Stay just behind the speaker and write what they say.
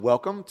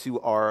Welcome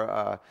to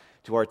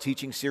our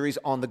teaching series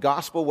on the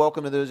gospel.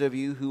 Welcome to those of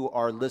you who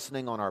are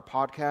listening on our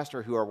podcast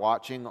or who are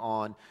watching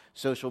on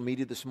social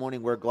media this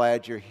morning. We're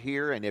glad you're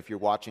here, and if you're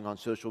watching on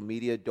social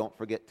media, don't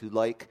forget to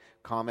like,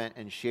 comment,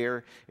 and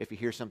share. If you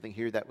hear something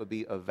here that would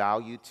be of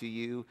value to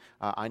you,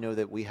 I know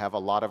that we have a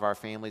lot of our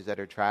families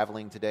that are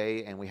traveling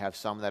today, and we have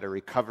some that are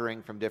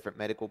recovering from different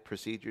medical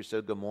procedures.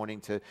 So good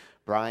morning to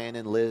Brian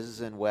and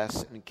Liz and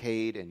Wes and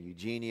Kate and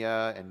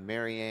Eugenia and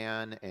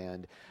Marianne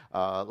and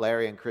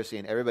Larry and Chrissy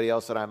and everybody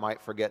else that I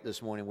might forget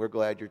this morning. We're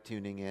glad you're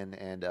tuning in,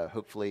 and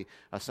hopefully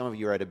some of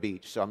you are at a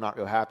beach, so I'm not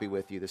real happy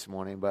with you this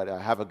morning, but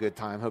have a good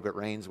time. Hope it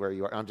rains where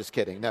you are. I'm just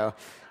kidding. No,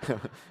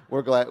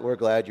 we're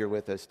glad you're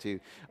with us too.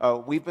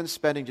 We've been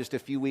spending just a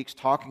few weeks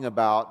talking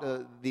about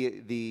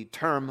the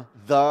term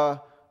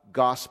the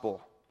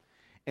gospel,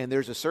 and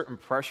there's a certain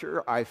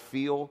pressure I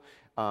feel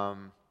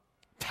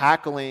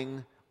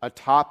tackling a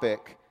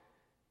topic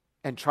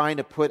and trying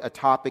to put a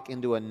topic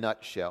into a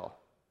nutshell.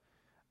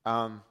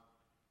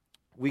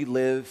 We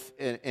live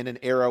in an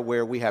era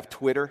where we have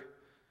Twitter,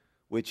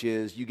 which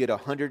is you get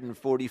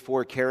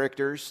 144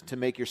 characters to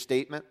make your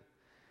statement,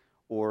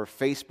 or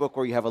Facebook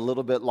where you have a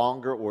little bit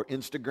longer, or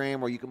Instagram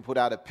where you can put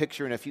out a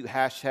picture and a few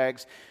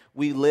hashtags.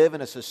 We live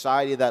in a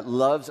society that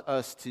loves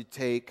us to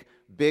take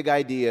big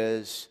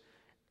ideas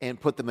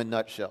and put them in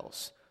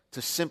nutshells,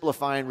 to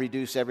simplify and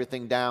reduce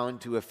everything down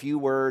to a few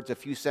words, a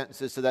few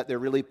sentences so that they're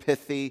really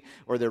pithy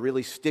or they're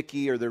really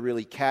sticky or they're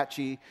really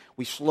catchy.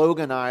 We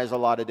sloganize a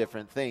lot of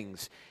different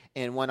things.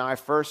 And when I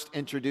first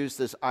introduced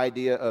this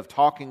idea of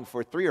talking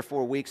for 3 or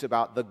 4 weeks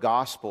about the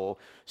gospel,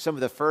 some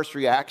of the first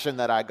reaction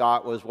that I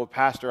got was, well,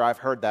 Pastor, I've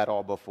heard that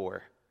all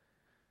before.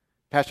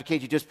 Pastor,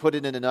 can't you just put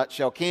it in a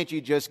nutshell? Can't you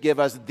just give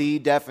us the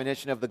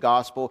definition of the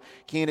gospel?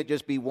 Can't it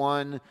just be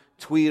one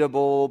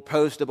tweetable,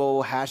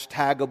 postable,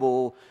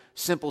 hashtagable,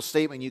 simple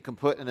statement you can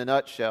put in a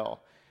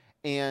nutshell?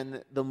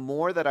 And the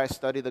more that I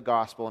study the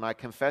gospel, and I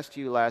confessed to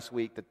you last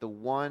week that the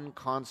one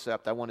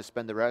concept I want to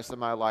spend the rest of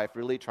my life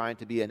really trying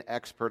to be an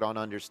expert on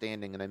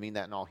understanding, and I mean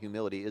that in all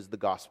humility, is the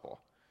gospel.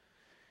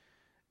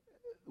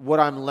 What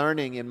I'm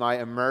learning in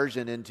my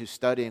immersion into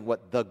studying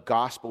what the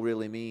gospel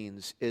really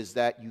means is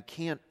that you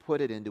can't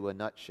put it into a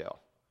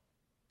nutshell.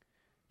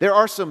 There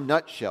are some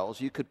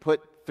nutshells. You could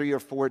put 3 or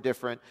 4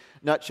 different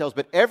nutshells,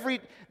 but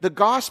the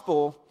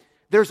gospel,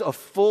 there's a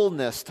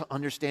fullness to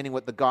understanding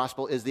what the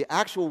gospel is. The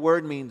actual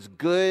word means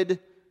good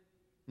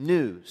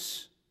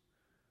news.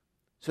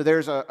 So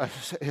there's a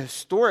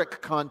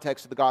historic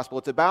context to the gospel.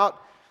 It's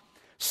about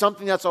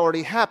something that's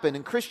already happened.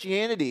 In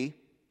Christianity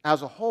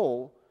as a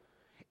whole,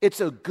 it's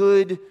a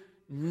good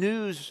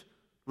news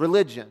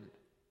religion.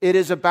 It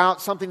is about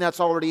something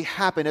that's already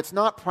happened. It's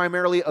not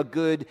primarily a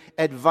good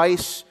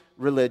advice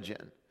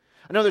religion.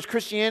 In other words,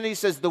 Christianity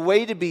says the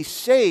way to be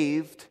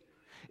saved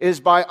is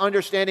by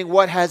understanding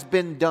what has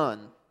been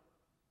done.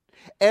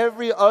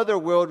 Every other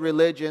world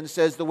religion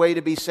says the way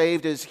to be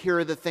saved is here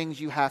are the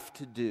things you have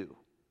to do.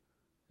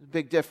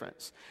 Big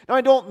difference. Now,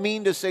 I don't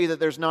mean to say that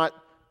there's not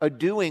a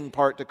doing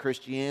part to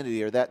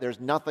Christianity or that there's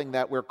nothing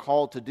that we're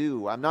called to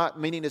do. I'm not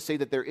meaning to say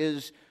that there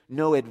is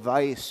no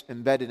advice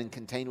embedded and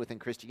contained within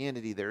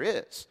Christianity. There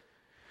is.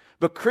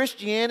 But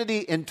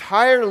Christianity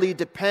entirely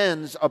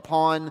depends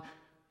upon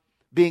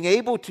being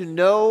able to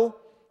know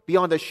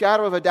beyond a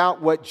shadow of a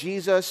doubt what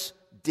Jesus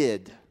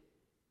did.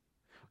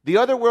 The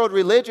other world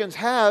religions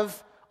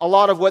have a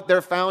lot of what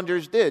their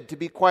founders did. To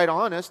be quite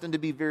honest and to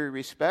be very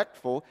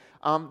respectful,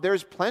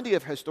 there's plenty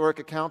of historic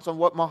accounts on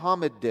what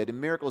Muhammad did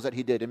and miracles that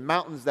he did and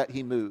mountains that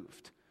he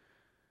moved.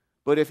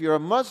 But if you're a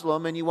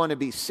Muslim and you want to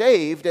be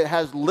saved, it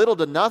has little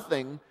to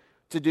nothing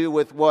to do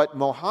with what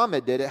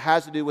Muhammad did. It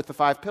has to do with the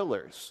 5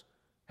 pillars.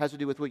 It has to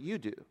do with what you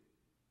do.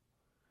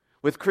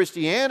 With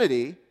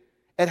Christianity,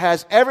 it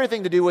has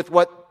everything to do with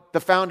what the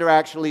founder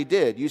actually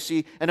did. You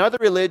see, in other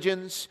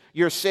religions,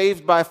 you're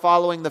saved by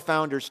following the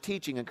founder's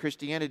teaching. In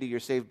Christianity, you're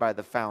saved by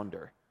the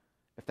founder,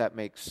 if that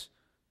makes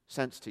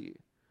sense to you.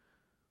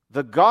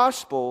 The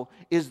gospel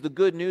is the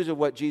good news of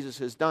what Jesus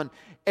has done.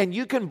 And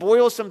you can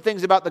boil some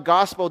things about the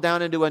gospel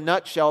down into a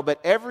nutshell,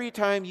 but every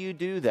time you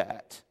do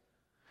that,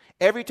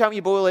 every time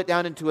you boil it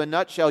down into a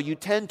nutshell, you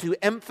tend to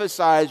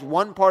emphasize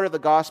one part of the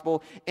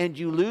gospel and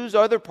you lose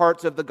other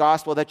parts of the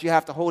gospel that you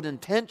have to hold in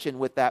tension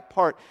with that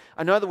part.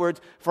 In other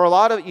words, for a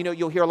lot of,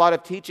 you'll hear a lot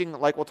of teaching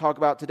like we'll talk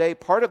about today.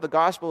 Part of the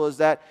gospel is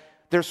that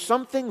there's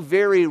something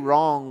very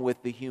wrong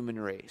with the human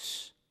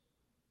race.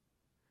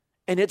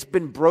 And it's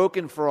been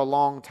broken for a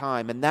long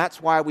time. And that's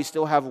why we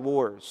still have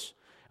wars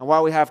and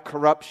why we have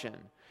corruption.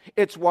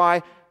 It's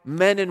why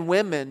men and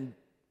women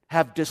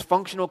have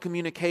dysfunctional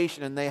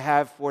communication, and they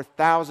have for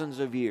thousands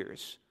of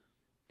years.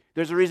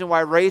 There's a reason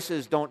why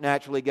races don't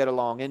naturally get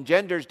along, and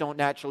genders don't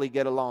naturally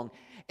get along,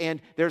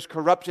 and there's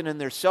corruption, and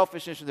there's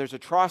selfishness, and there's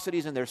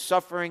atrocities, and there's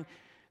suffering.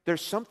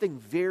 There's something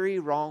very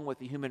wrong with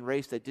the human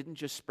race that didn't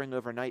just spring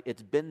overnight.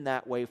 It's been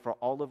that way for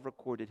all of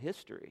recorded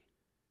history.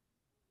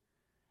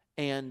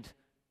 And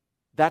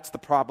that's the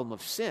problem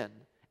of sin.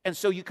 And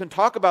so you can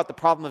talk about the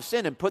problem of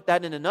sin and put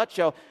that in a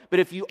nutshell, but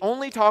if you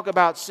only talk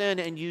about sin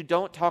and you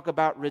don't talk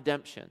about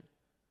redemption,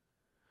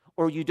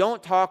 or you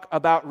don't talk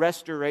about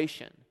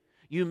restoration,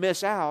 you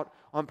miss out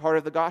on part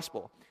of the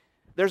gospel.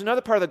 There's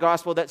another part of the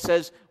gospel that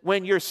says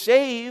when you're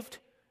saved,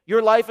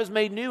 your life is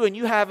made new and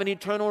you have an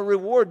eternal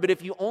reward. But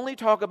if you only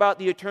talk about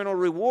the eternal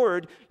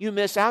reward, you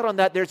miss out on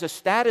that. There's a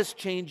status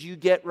change you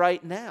get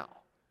right now.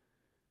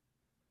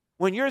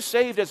 When you're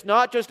saved, it's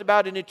not just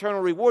about an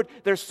eternal reward.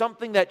 There's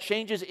something that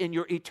changes in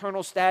your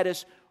eternal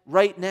status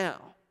right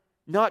now,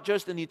 not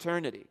just in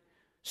eternity.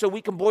 So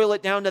we can boil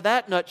it down to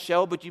that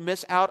nutshell, but you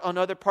miss out on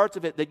other parts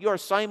of it, that you are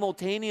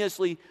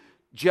simultaneously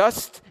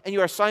just and you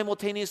are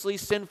simultaneously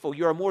sinful.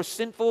 You are more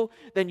sinful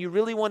than you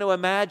really want to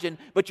imagine,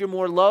 but you're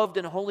more loved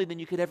and holy than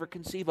you could ever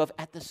conceive of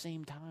at the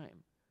same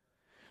time.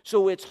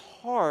 So it's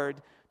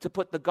hard to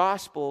put the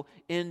gospel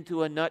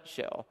into a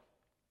nutshell.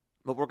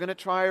 But we're going to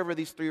try over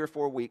these 3 or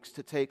 4 weeks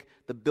to take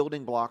the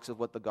building blocks of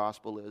what the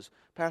gospel is.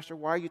 Pastor,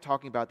 why are you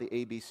talking about the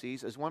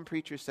ABCs? As one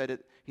preacher said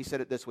it, he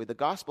said it this way: the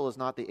gospel is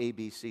not the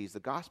ABCs, the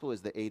gospel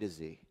is the A to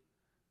Z.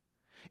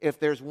 If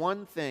there's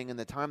one thing in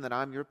the time that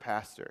I'm your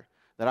pastor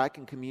that I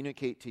can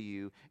communicate to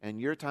you and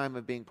your time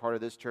of being part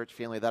of this church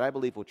family that I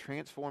believe will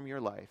transform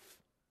your life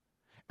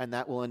and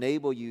that will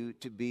enable you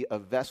to be a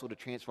vessel to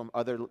transform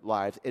other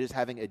lives, it is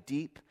having a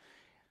deep,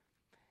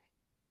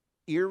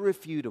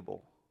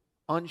 irrefutable,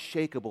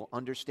 unshakable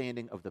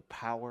understanding of the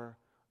power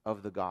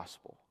of the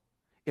gospel.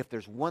 If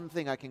there's one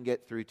thing I can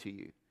get through to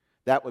you,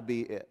 that would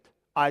be it.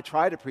 I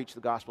try to preach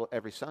the gospel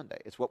every Sunday.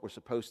 It's what we're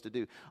supposed to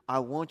do. I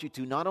want you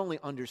to not only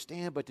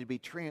understand, but to be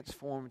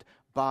transformed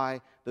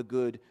by the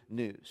good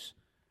news.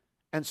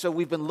 And so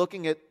we've been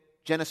looking at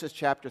Genesis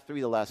chapter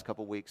 3 the last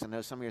couple weeks. I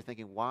know some of you are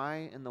thinking,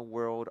 why in the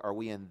world are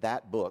we in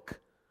that book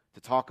to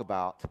talk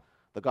about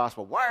the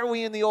gospel? Why are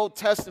we in the Old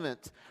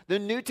Testament? The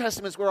New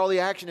Testament is where all the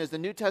action is. The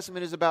New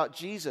Testament is about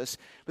Jesus.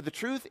 But the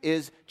truth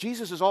is,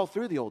 Jesus is all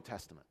through the Old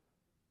Testament.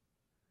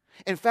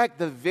 In fact,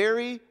 the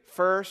very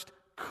first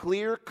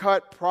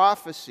clear-cut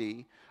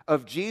prophecy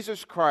of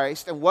Jesus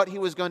Christ and what he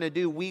was going to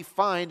do, we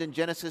find in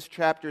Genesis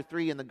chapter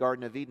 3 in the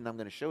Garden of Eden. I'm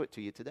going to show it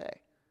to you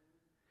today.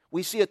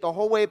 We see it the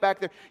whole way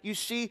back there. You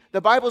see, the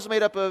Bible's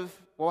made up of,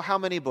 well, how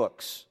many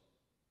books?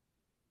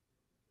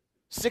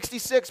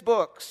 66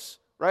 books,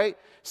 right?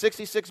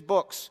 66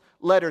 books,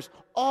 letters,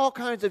 all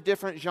kinds of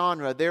different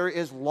genre. There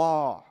is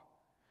law,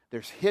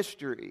 there's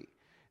history,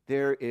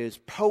 there is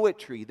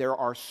poetry, there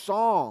are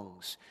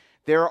songs,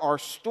 there are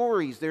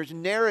stories, there's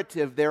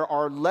narrative, there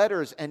are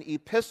letters and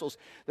epistles.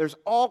 There's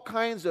all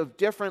kinds of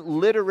different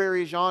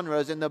literary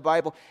genres in the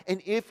Bible.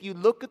 And if you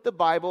look at the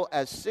Bible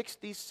as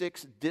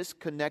 66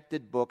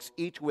 disconnected books,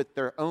 each with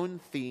their own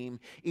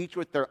theme, each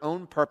with their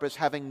own purpose,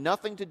 having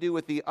nothing to do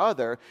with the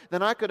other,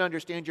 then I could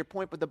understand your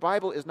point. But the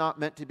Bible is not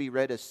meant to be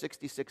read as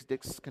 66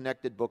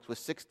 disconnected books with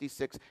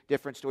 66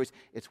 different stories.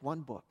 It's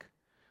one book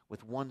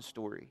with one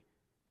story.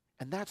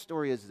 And that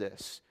story is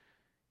this.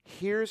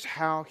 Here's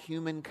how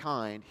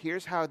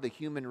here's how the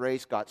human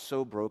race got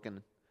so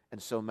broken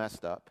and so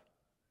messed up.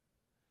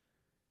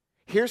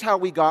 Here's how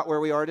we got where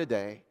we are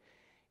today.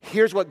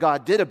 Here's what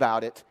God did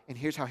about it, and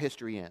here's how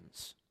history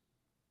ends.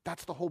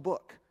 That's the whole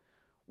book.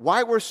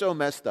 Why we're so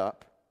messed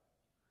up,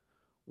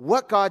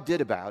 what God did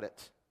about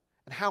it,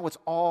 and how it's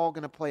all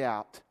going to play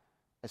out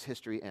as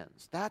history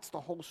ends. That's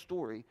the whole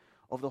story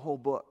of the whole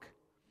book.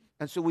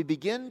 And so we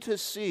begin to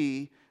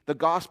see the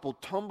gospel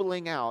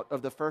tumbling out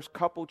of the first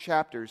couple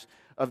chapters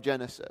of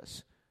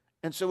Genesis.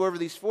 And so over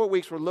these 4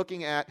 weeks, we're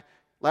looking at,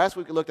 last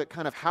week we looked at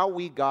kind of how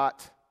we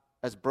got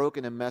as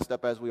broken and messed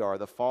up as we are,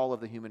 the fall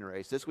of the human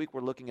race. This week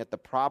we're looking at the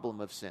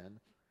problem of sin.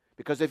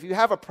 Because if you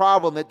have a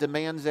problem that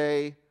demands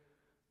a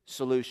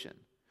solution,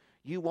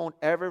 you won't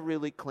ever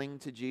really cling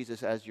to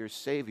Jesus as your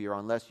Savior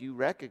unless you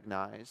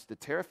recognize the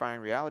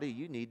terrifying reality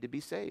you need to be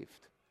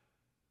saved.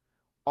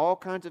 All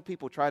kinds of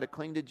people try to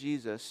cling to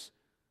Jesus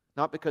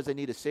not because they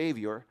need a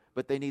Savior,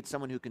 but they need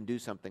someone who can do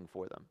something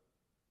for them.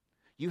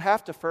 You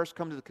have to first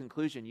come to the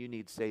conclusion you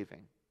need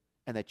saving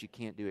and that you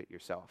can't do it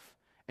yourself.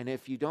 And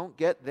if you don't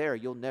get there,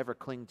 you'll never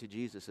cling to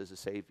Jesus as a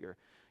Savior.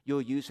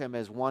 You'll use him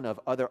as one of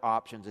other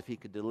options if he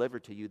could deliver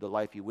to you the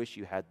life you wish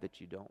you had that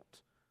you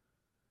don't.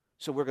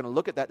 So we're going to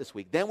look at that this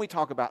week. Then we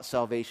talk about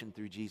salvation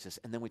through Jesus,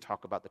 and then we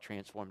talk about the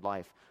transformed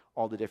life,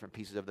 all the different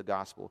pieces of the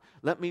gospel.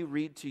 Let me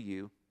read to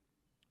you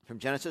from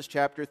Genesis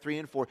chapter 3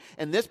 and 4.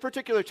 And this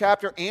particular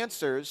chapter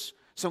answers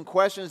some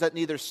questions that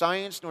neither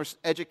science nor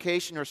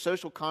education nor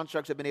social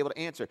constructs have been able to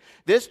answer.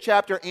 This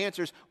chapter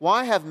answers,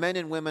 why have men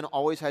and women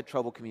always had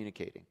trouble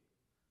communicating?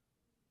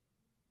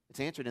 It's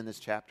answered in this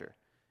chapter.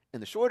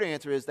 And the short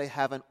answer is they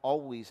haven't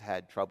always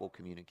had trouble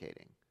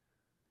communicating.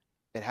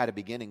 It had a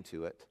beginning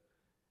to it.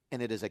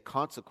 And it is a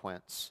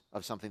consequence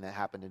of something that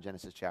happened in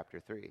Genesis chapter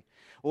 3.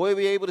 We'll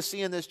be able to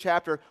see in this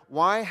chapter,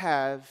 why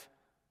have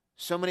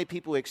so many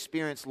people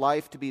experience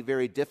life to be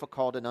very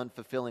difficult and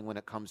unfulfilling when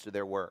it comes to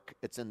their work.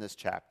 It's in this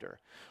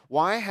chapter.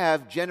 Why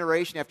have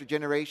generation after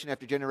generation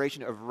after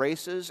generation of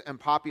races and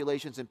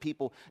populations and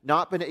people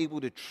not been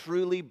able to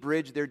truly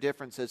bridge their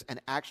differences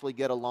and actually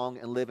get along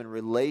and live in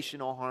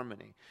relational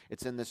harmony?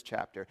 It's in this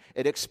chapter.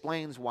 It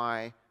explains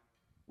why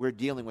we're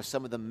dealing with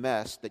some of the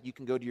mess that you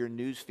can go to your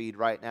news feed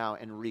right now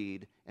and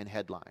read in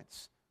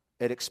headlines.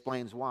 It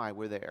explains why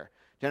we're there.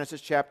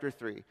 Genesis chapter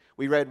 3.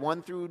 We read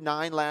 1 through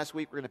 9 last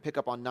week. We're going to pick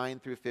up on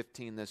 9 through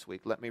 15 this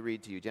week. Let me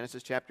read to you.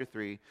 Genesis chapter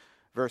 3,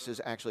 verses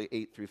actually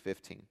 8 through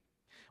 15.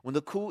 When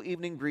the cool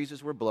evening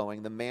breezes were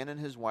blowing, the man and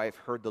his wife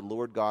heard the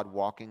Lord God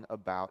walking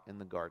about in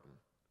the garden.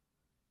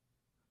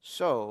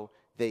 So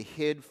they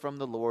hid from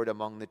the Lord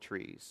among the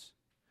trees.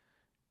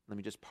 Let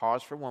me just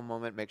pause for one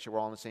moment, make sure we're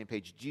all on the same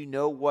page. Do you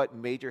know what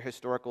major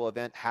historical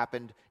event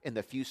happened in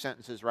the few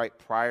sentences right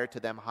prior to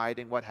them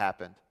hiding? What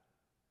happened?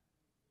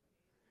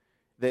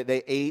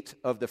 They ate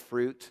of the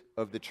fruit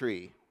of the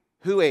tree.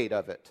 Who ate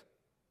of it?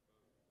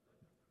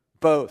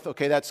 Both.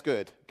 Okay, that's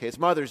good. Okay, it's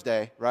Mother's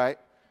Day, right?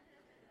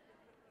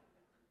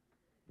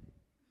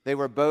 They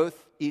were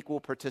both equal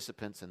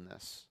participants in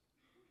this.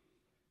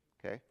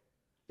 Okay?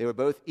 They were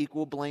both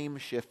equal blame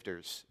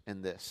shifters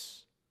in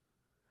this.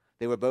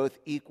 They were both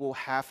equal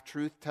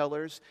half-truth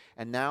tellers,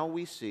 and now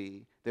we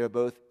see they were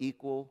both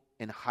equal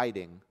in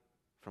hiding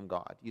from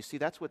God. You see,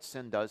 that's what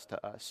sin does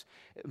to us.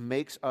 It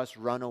makes us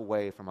run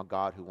away from a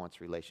God who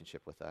wants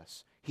relationship with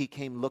us. He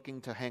came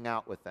looking to hang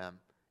out with them,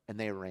 and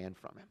they ran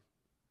from him.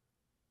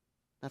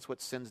 That's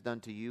what sin's done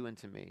to you and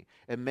to me.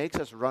 It makes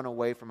us run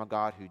away from a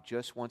God who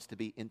just wants to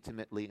be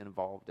intimately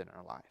involved in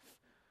our life.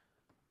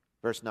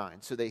 Verse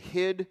 9, so they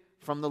hid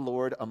from the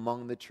Lord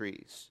among the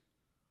trees.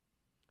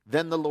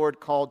 Then the Lord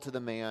called to the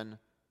man,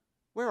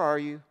 where are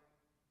you?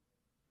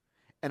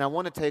 And I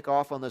want to take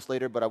off on this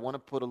later, but I want to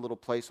put a little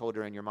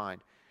placeholder in your mind.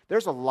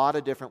 There's a lot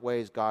of different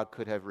ways God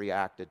could have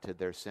reacted to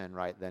their sin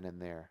right then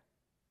and there.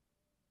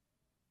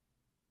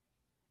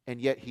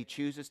 And yet he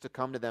chooses to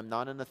come to them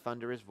not in a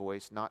thunderous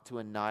voice, not to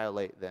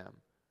annihilate them.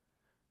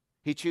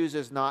 He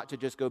chooses not to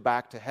just go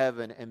back to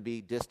heaven and be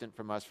distant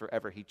from us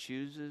forever. He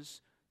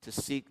chooses to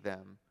seek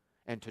them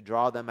and to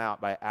draw them out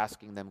by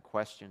asking them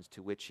questions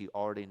to which he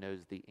already knows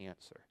the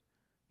answer.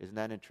 Isn't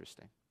that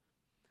interesting?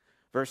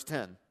 Verse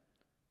 10.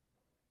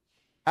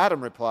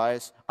 Adam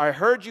replies, I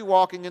heard you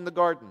walking in the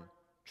garden.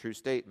 True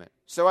statement.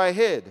 So I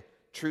hid.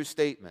 True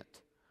statement.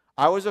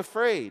 I was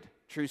afraid.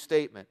 True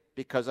statement.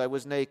 Because I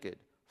was naked.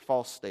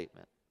 False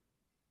statement.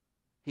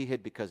 He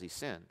hid because he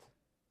sinned.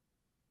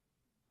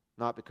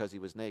 Not because he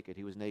was naked.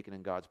 He was naked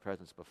in God's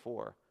presence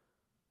before.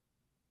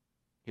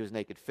 He was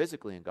naked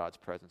physically in God's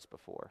presence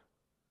before.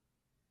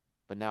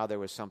 But now there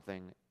was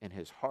something in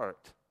his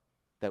heart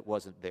that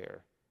wasn't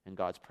there in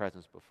God's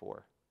presence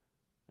before.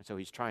 And so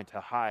he's trying to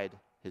hide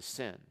his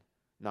sin,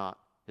 not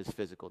his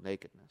physical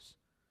nakedness.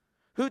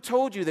 Who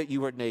told you that you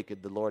were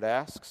naked, the Lord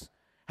asks.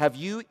 Have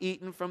you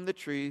eaten from the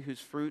tree whose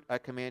fruit I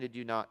commanded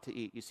you not to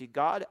eat? You see,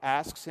 God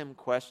asks him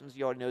questions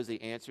he already knows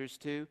the answers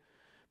to,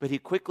 but he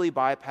quickly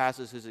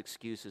bypasses his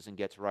excuses and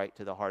gets right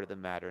to the heart of the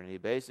matter. And he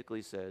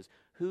basically says,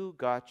 who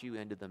got you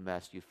into the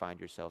mess you find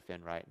yourself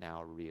in right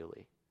now,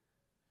 really?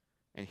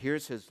 And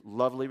here's his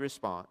lovely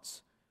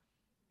response.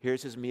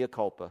 Here's his mea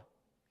culpa.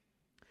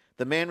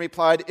 The man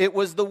replied, it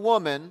was the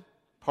woman,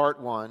 part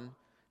 1,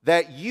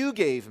 that you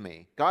gave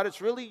me. God,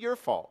 it's really your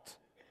fault.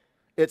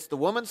 It's the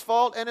woman's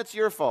fault and it's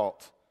your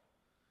fault.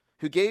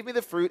 Who gave me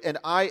the fruit and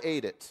I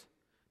ate it.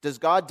 Does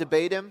God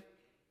debate him?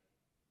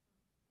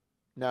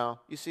 No.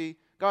 You see,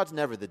 God's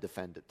never the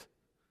defendant.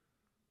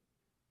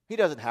 He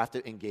doesn't have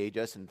to engage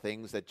us in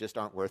things that just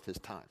aren't worth his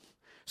time.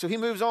 So he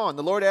moves on.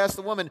 The Lord asks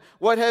the woman,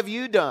 what have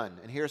you done?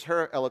 And here's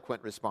her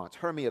eloquent response,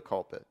 her mea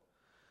culpa.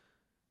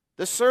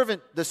 The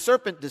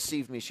serpent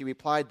deceived me, she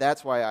replied,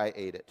 that's why I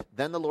ate it.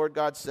 Then the Lord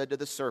God said to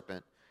the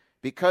serpent,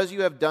 because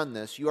you have done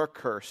this, you are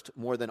cursed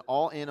more than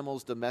all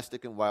animals,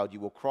 domestic and wild. You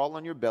will crawl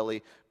on your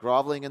belly,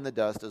 groveling in the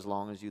dust as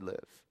long as you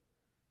live.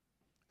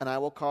 And I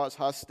will cause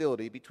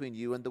hostility between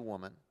you and the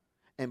woman,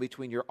 and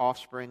between your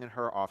offspring and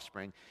her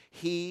offspring.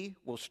 He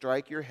will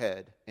strike your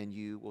head, and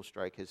you will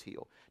strike his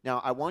heel. Now,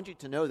 I want you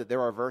to know that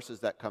there are verses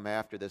that come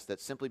after this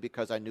that simply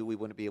because I knew we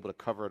wouldn't be able to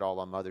cover it all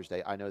on Mother's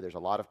Day, I know there's a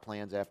lot of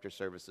plans after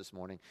service this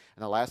morning,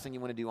 and the last thing you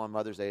want to do on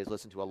Mother's Day is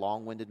listen to a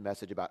long-winded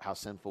message about how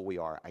sinful we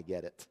are. I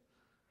get it.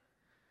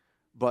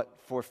 But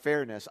for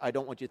fairness, I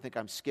don't want you to think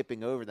I'm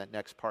skipping over that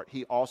next part.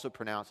 He also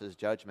pronounces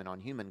judgment on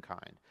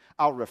humankind.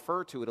 I'll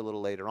refer to it a little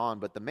later on,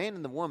 but the man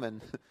and the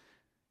woman,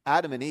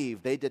 Adam and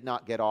Eve, they did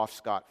not get off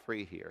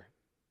scot-free here.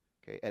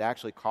 Okay, it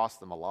actually cost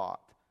them a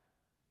lot.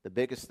 The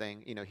biggest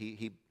thing,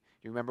 you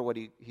remember what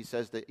he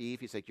says to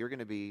Eve? He's like, you're going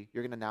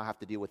to now have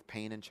to deal with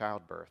pain and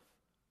childbirth.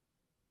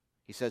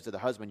 He says to the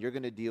husband, you're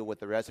going to deal with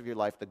the rest of your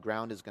life. The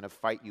ground is going to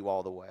fight you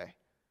all the way.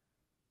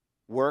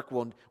 Work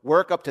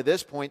up to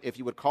this point, if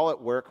you would call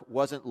it work,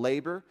 wasn't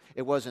labor,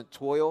 it wasn't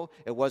toil,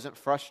 it wasn't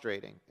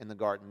frustrating in the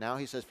garden. Now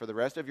he says, for the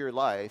rest of your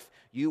life,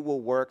 you will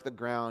work the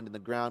ground and the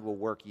ground will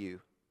work you.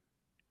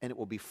 And it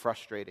will be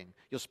frustrating.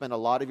 You'll spend a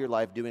lot of your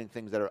life doing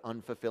things that are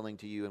unfulfilling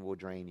to you and will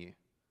drain you.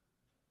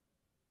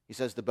 He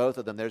says to both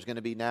of them, there's going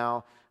to be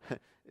now,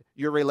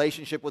 your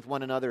relationship with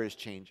one another is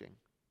changing.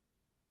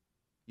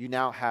 You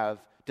now have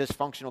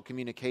dysfunctional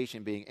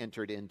communication being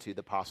entered into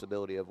the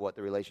possibility of what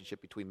the relationship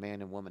between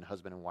man and woman,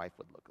 husband and wife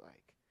would look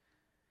like.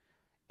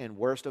 And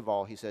worst of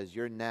all, he says,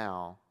 you're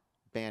now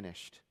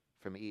banished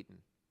from Eden.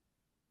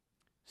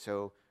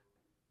 So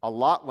A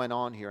lot went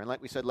on here. And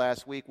like we said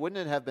last week,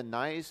 wouldn't it have been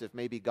nice if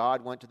maybe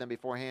God went to them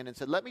beforehand and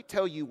said, let me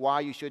tell you why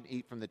you shouldn't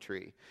eat from the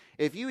tree.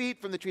 If you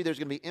eat from the tree, there's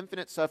going to be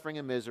infinite suffering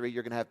and misery.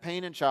 You're going to have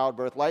pain in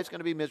childbirth. Life's going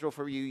to be miserable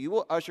for you. You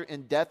will usher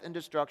in death and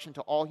destruction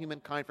to all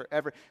humankind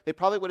forever. They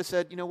probably would have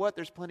said, you know what,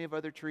 there's plenty of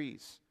other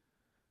trees.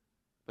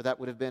 But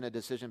that would have been a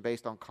decision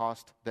based on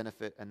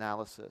cost-benefit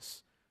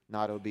analysis,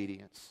 not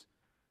obedience.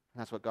 And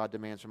that's what God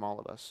demands from all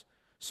of us.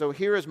 So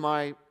here is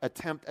my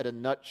attempt at a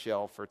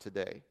nutshell for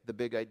today, the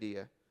big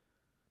idea.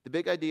 The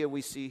big idea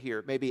we see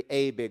here, maybe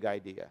a big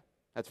idea.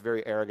 That's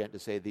very arrogant to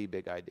say the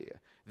big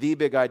idea. The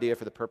big idea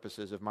for the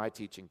purposes of my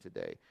teaching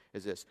today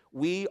is this.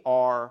 We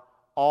are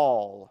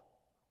all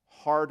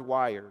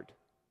hardwired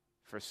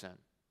for sin.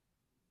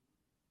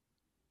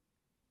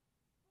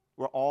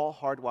 We're all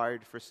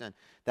hardwired for sin.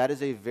 That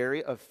is a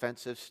very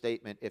offensive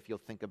statement if you'll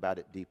think about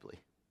it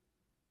deeply.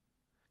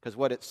 Because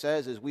what it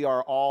says is we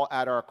are all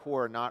at our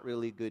core not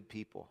really good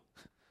people.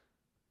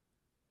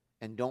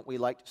 And don't we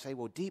like to say,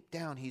 well, deep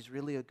down, he's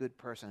really a good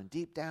person.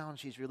 Deep down,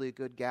 she's really a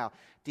good gal.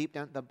 Deep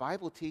down, the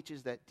Bible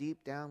teaches that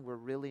deep down, we're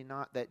really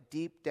not. That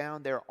deep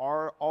down, there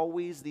are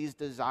always these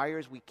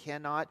desires. We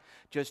cannot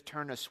just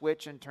turn a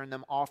switch and turn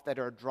them off that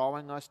are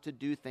drawing us to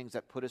do things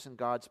that put us in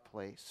God's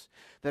place.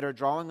 That are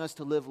drawing us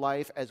to live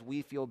life as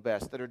we feel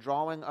best. That are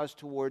drawing us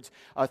towards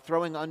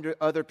throwing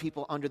other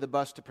people under the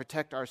bus to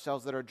protect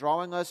ourselves. That are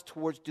drawing us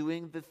towards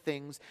doing the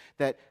things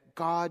that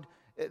God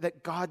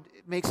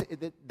makes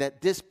it, that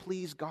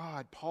displease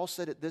God. Paul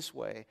said it this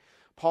way.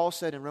 Paul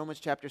said in Romans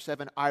chapter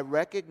 7, I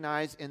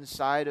recognize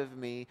inside of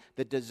me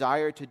the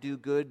desire to do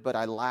good, but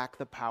I lack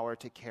the power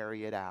to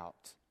carry it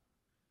out.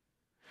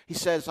 He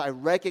says, I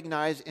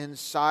recognize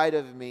inside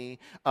of me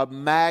a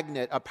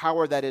magnet, a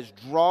power that is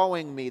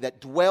drawing me,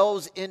 that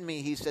dwells in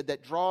me, he said,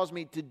 that draws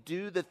me to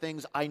do the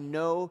things I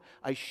know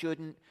I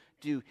shouldn't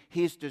do.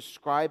 He's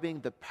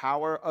describing the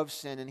power of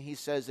sin, and he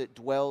says it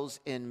dwells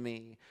in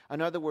me. In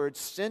other words,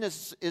 sin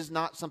is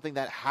not something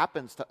that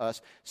happens to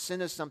us. Sin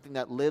is something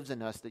that lives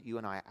in us that you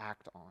and I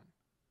act on.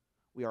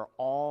 We are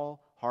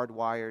all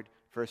hardwired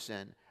for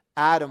sin.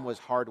 Adam was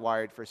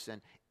hardwired for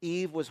sin.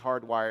 Eve was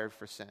hardwired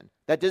for sin.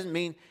 That doesn't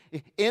mean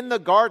in the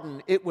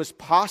garden it was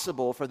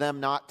possible for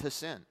them not to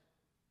sin.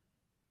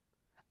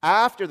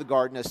 After the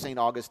garden, as St.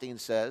 Augustine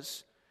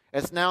says,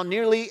 it's now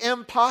nearly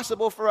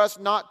impossible for us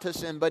not to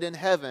sin, but in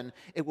heaven,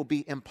 it will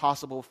be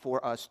impossible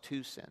for us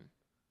to sin.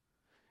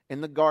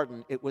 In the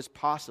garden, it was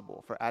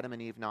possible for Adam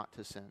and Eve not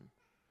to sin.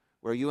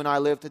 Where you and I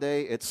live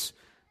today, it's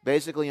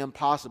basically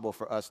impossible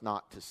for us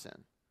not to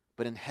sin.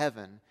 But in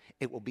heaven,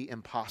 it will be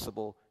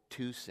impossible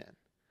to sin.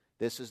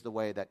 This is the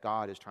way that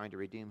God is trying to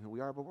redeem who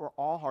we are, but we're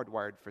all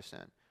hardwired for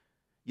sin.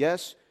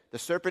 Yes, the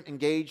serpent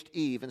engaged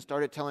Eve and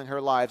started telling her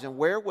lies. And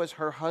where was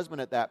her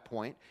husband at that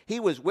point? He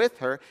was with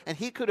her, and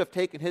he could have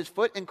taken his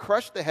foot and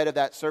crushed the head of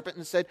that serpent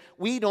and said,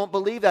 we don't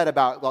believe that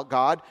about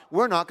God.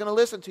 We're not going to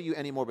listen to you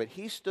anymore. But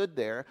he stood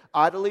there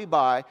idly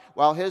by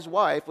while his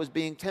wife was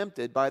being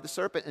tempted by the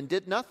serpent and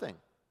did nothing.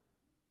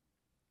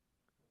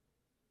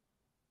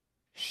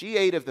 She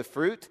ate of the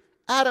fruit.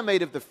 Adam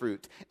ate of the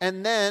fruit.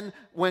 And then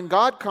when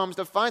God comes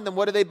to find them,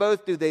 what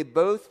do? They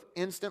both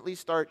instantly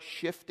start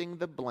shifting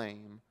the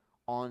blame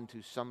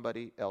onto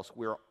somebody else.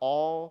 We're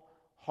all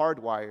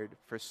hardwired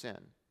for sin.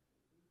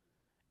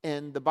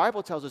 And the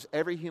Bible tells us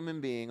every human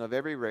being of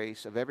every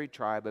race, of every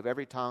tribe, of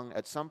every tongue,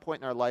 at some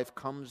point in our life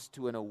comes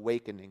to an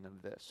awakening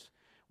of this.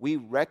 We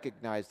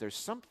recognize there's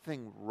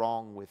something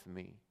wrong with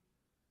me.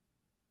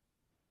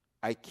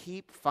 I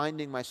keep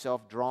finding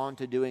myself drawn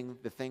to doing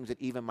the things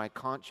that even my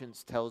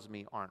conscience tells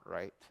me aren't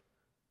right.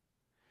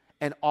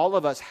 And all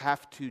of us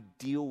have to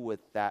deal with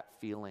that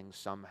feeling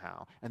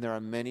somehow. And there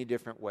are many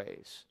different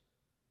ways.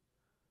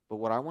 But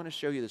what I want to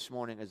show you this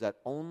morning is that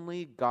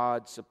only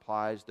God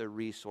supplies the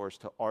resource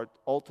to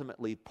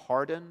ultimately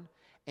pardon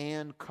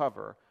and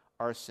cover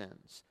our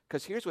sins.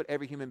 Because here's what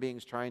every human being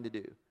is trying to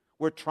do.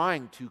 We're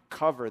trying to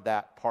cover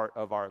that part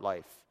of our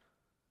life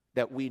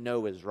that we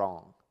know is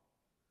wrong.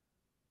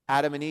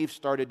 Adam and Eve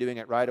started doing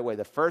it right away.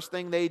 The first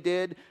thing they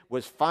did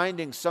was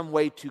finding some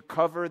way to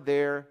cover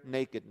their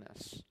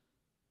nakedness.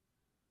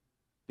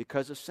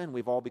 Because of sin,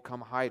 we've all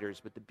become hiders,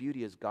 but the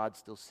beauty is God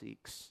still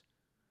seeks.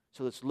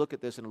 So let's look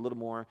at this in a little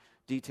more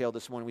detail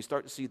this morning. We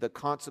start to see the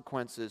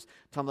consequences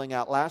tumbling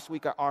out. Last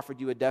week I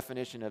offered you a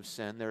definition of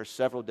sin. There are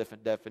several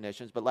different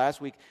definitions, but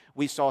last week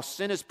we saw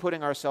sin is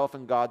putting ourselves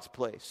in God's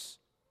place.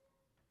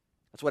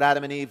 That's what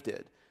Adam and Eve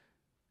did.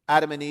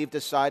 Adam and Eve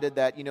decided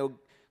that,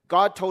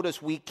 God told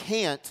us we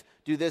can't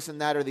do this and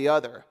that or the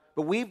other,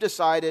 but we've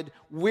decided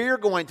we're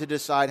going to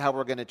decide how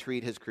we're going to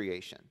treat his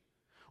creation.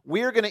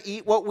 We're going to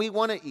eat what we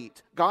want to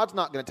eat. God's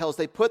not going to tell us.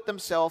 They put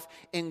themselves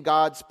in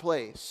God's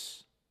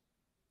place.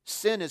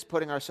 Sin is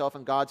putting ourselves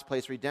in God's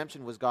place.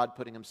 Redemption was God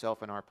putting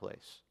himself in our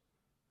place.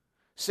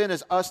 Sin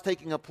is us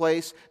taking a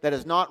place that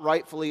is not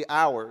rightfully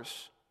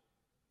ours.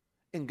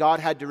 And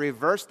God had to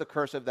reverse the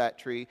curse of that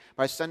tree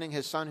by sending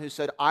his son who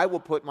said, I will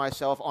put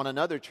myself on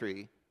another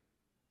tree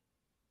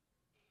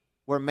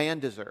where man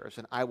deserves,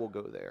 and I will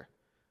go there.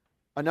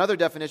 Another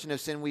definition of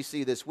sin we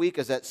see this week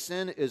is that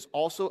sin is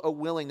also a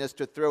willingness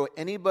to throw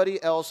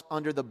anybody else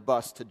under the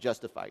bus to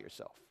justify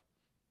yourself.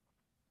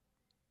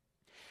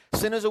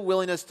 Sin is a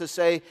willingness to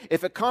say,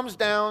 if it comes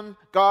down,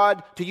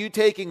 God, to you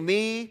taking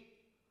me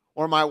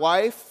or my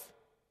wife,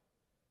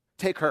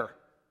 take her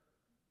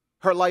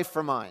life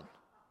for mine.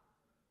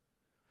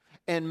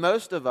 And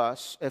most of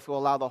us, if we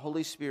allow the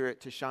Holy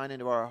Spirit to shine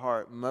into our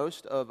heart,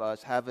 most of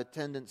us have a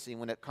tendency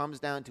when it comes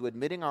down to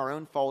admitting our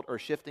own fault or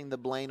shifting the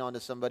blame onto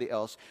somebody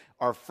else,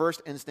 our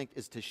first instinct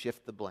is to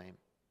shift the blame.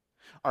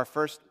 Our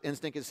first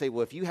instinct is to say,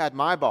 well, if you had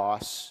my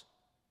boss,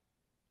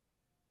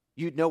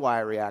 you'd know why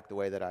I react the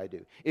way that I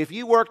do. If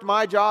you worked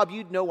my job,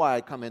 you'd know why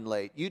I come in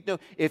late. You'd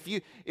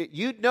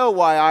know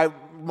why I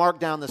mark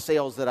down the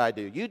sales that I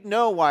do. You'd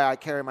know why I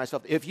carry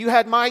myself. If you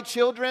had my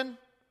children,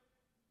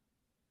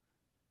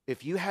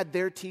 if you had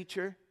their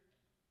teacher,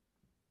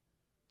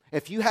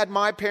 if you had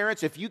my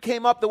parents, if you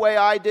came up the way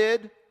I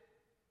did,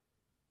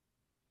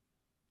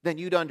 then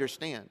you'd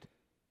understand.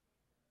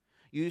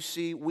 You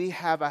see, we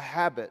have a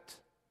habit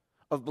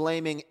of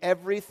blaming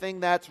everything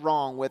that's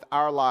wrong with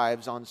our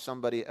lives on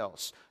somebody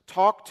else.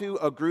 Talk to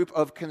a group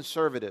of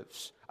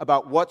conservatives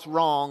about what's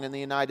wrong in the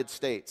United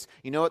States.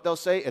 You know what they'll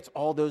say? It's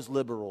all those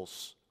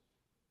liberals.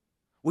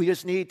 We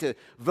just need to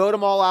vote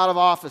them all out of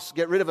office,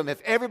 get rid of them.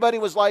 If everybody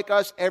was like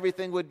us,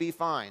 everything would be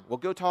fine. Well,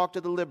 go talk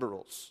to the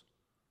liberals.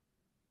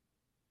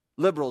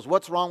 Liberals,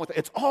 what's wrong with it?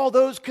 It's all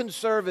those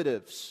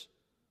conservatives.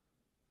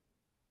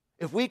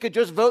 If we could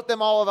just vote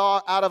them all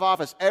out of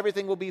office,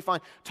 everything will be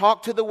fine.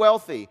 Talk to the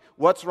wealthy.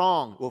 What's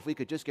wrong? Well, if we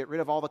could just get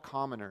rid of all the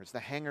commoners, the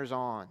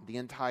hangers-on, the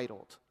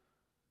entitled.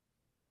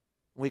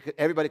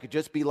 Everybody could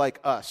just be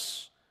like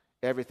us,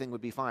 everything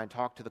would be fine.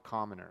 Talk to the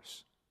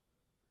commoners.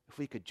 If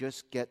we could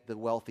just get the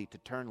wealthy to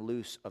turn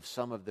loose of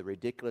some of the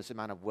ridiculous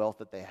amount of wealth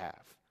that they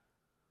have,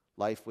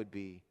 life would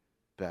be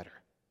better.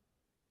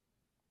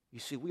 You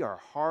see, we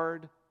are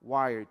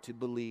hardwired to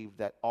believe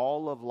that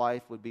all of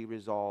life would be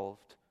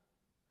resolved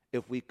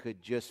if we could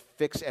just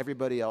fix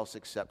everybody else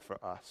except for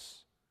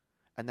us.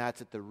 And that's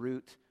at the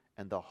root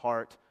and the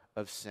heart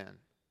of sin.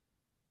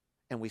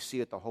 And we see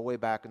it the whole way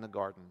back in the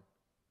garden.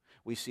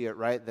 We see it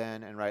right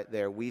then and right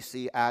there. We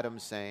see Adam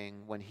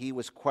saying, when he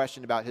was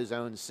questioned about his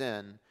own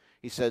sin,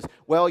 he says,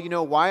 well, you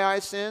know why I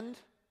sinned?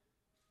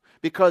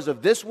 Because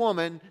of this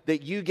woman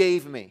that you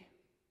gave me.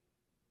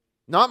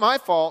 Not my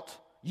fault.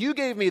 You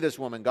gave me this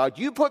woman, God.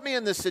 You put me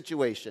in this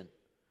situation.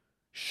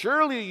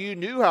 Surely you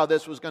knew how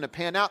this was going to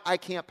pan out. I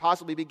can't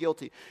possibly be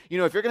guilty. You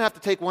know, if you're going to have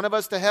to take one of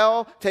us to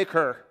hell, take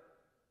her.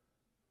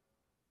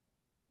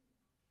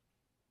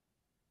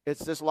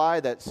 It's this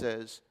lie that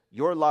says,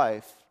 your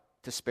life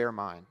to spare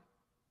mine.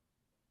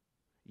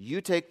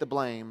 You take the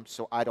blame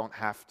so I don't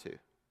have to.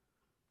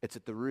 It's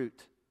at the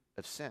root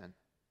of sin.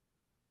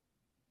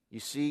 You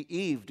see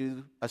Eve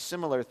do a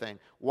similar thing.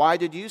 Why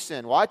did you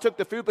sin? Well, I took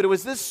the fruit, but it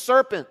was this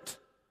serpent. It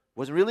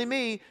wasn't really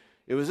me.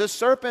 It was this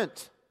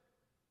serpent.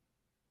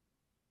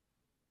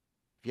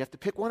 If you have to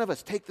pick one of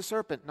us, take the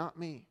serpent, not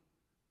me.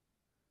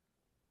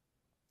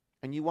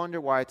 And you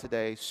wonder why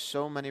today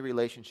so many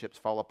relationships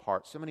fall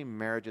apart, so many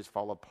marriages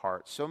fall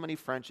apart, so many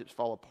friendships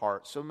fall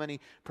apart, so many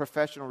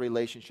professional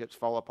relationships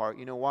fall apart.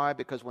 You know why?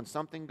 Because when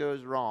something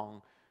goes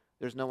wrong,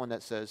 there's no one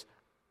that says,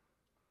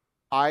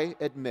 I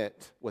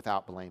admit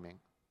without blaming.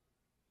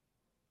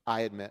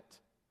 I admit.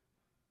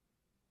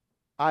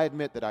 I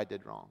admit that I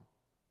did wrong.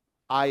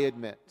 I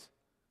admit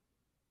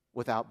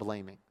without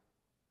blaming.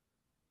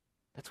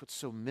 That's what's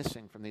so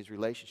missing from these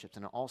relationships,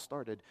 and it all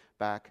started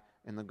back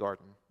in the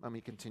garden. Let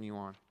me continue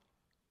on.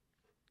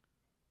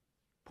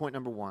 Point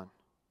number 1.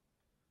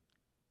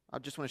 I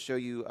just want to show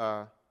you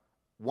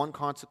one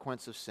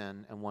consequence of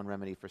sin and one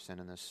remedy for sin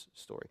in this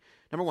story.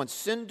 Number 1,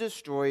 sin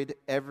destroyed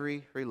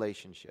every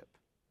relationship.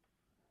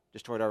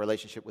 Destroyed our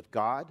relationship with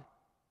God,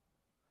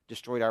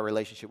 destroyed our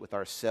relationship with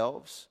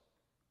ourselves,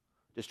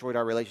 destroyed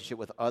our relationship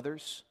with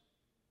others,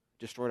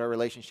 destroyed our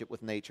relationship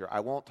with nature.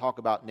 I won't talk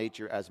about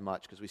nature as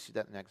much because we see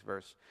that in the next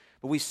verse.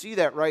 But we see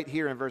that right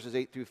here in verses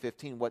 8 through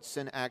 15, what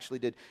sin actually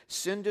did.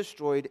 Sin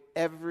destroyed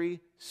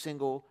every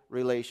single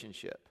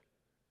relationship.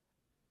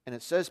 And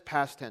it says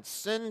past tense.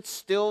 Sin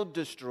still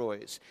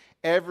destroys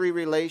every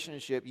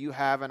relationship you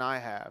have and I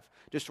have.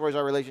 Destroys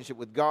our relationship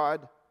with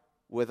God,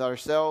 with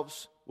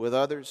ourselves, with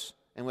others,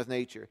 and with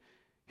nature.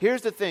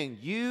 Here's the thing.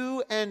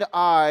 You and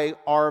I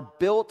are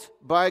built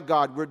by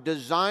God. We're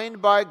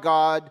designed by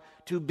God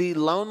to be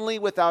lonely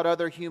without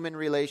other human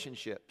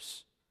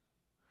relationships.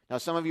 Now,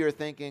 some of you are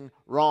thinking,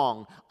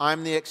 wrong.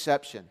 I'm the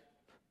exception.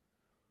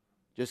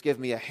 Just give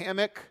me a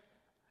hammock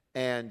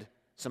and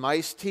some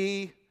iced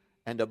tea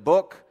and a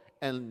book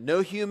and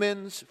no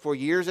humans for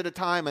years at a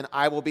time, and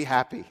I will be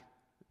happy.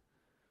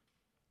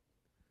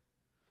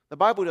 The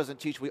Bible doesn't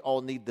teach we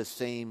all need the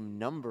same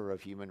number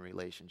of human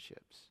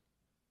relationships.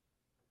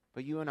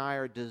 But you and I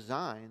are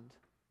designed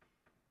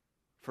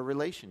for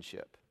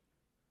relationship.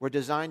 We're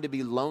designed to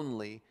be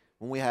lonely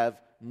when we have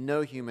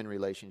no human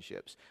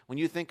relationships. When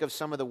you think of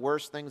some of the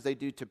worst things they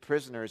do to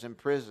prisoners in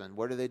prison,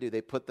 what do?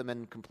 They put them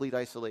in complete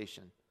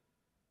isolation.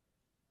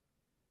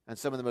 And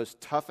some of the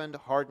most toughened,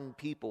 hardened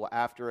people,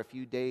 after a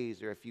few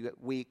days or a few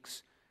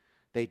weeks,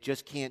 they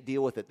just can't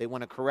deal with it. They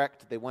want to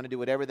correct. They want to do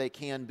whatever they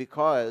can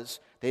because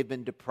they've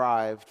been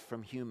deprived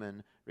from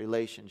human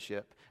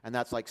relationship. And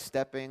that's like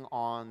stepping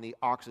on the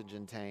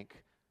oxygen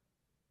tank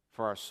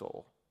for our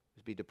soul,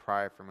 is be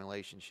deprived from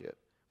relationship.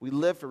 We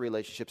live for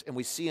relationships, and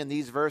we see in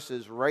these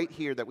verses right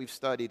here that we've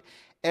studied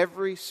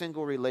every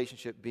single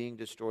relationship being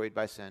destroyed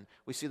by sin.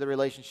 We see the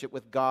relationship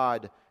with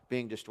God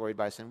being destroyed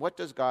by sin. What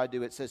does God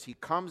do? It says he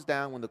comes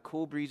down when the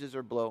cool breezes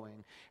are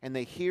blowing, and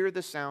they hear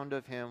the sound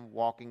of him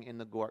walking in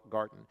the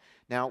garden.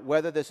 Now,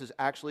 whether this is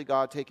actually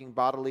God taking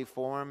bodily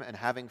form and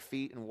having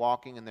feet and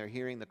walking, and they're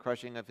hearing the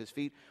crushing of his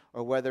feet,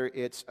 or whether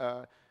it's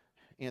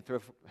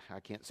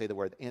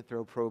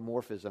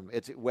anthropomorphism.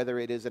 It's whether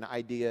it is an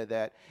idea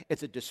that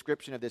it's a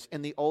description of this.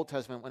 In the Old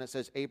Testament, when it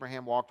says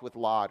Abraham walked with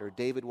Lot or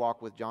David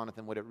walked with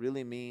Jonathan, what it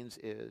really means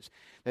is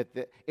that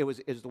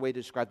is the way to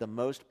describe the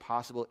most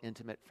possible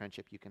intimate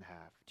friendship you can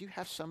have. Do you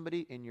have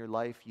somebody in your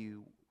life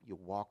you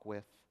walk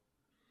with?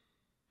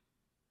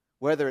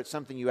 Whether it's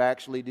something you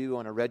actually do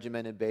on a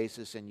regimented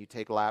basis and you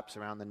take laps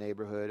around the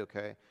neighborhood,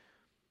 okay?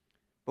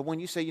 But when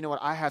you say, you know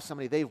what, I have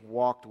somebody, they've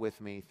walked with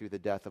me through the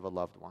death of a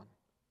loved one.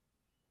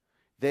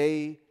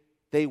 They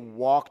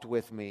walked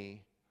with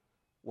me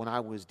when I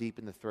was deep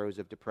in the throes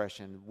of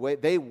depression.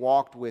 They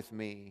walked with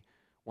me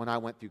when I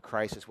went through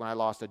crisis, when I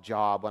lost a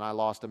job, when I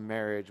lost a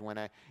marriage.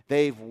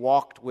 They've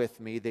walked with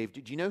me. Do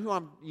you know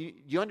who do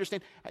you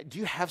understand? Do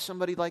you have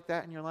somebody like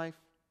that in your life?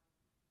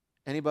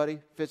 Anybody,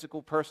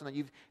 physical person that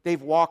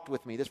they've walked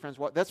with me.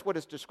 That's what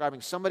it's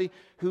describing. Somebody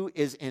who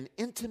is in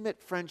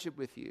intimate friendship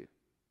with you.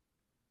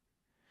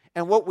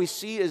 And what we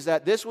see is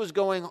that this was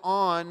going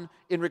on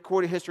in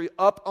recorded history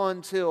up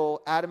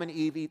until Adam and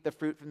Eve eat the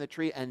fruit from the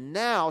tree. And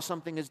now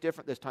something is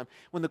different this time.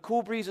 When the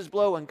cool breezes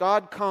blow and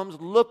God comes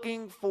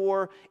looking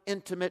for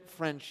intimate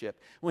friendship,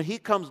 when he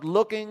comes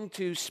looking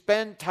to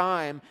spend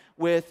time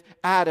with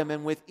Adam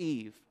and with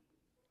Eve,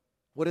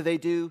 what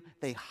do?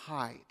 They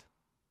hide.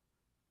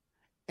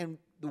 And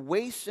the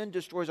way sin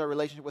destroys our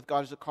relationship with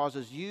God is it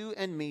causes you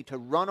and me to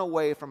run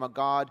away from a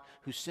God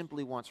who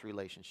simply wants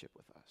relationship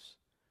with us.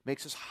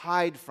 Makes us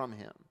hide from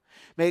him.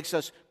 Makes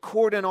us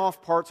cordon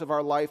off parts of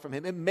our life from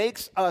him. It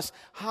makes us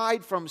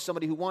hide from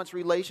somebody who wants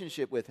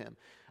relationship with him.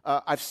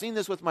 I've seen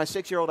this with my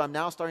 6-year-old. I'm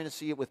now starting to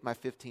see it with my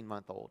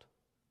 15-month-old.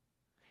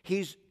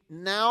 He's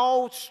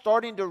now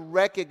starting to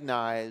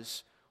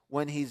recognize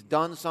when he's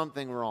done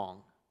something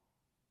wrong.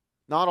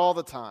 Not all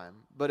the time,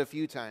 but a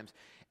few times.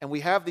 And we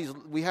have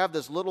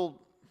this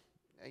little,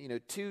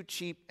 2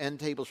 cheap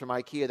end tables from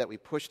IKEA that we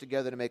push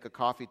together to make a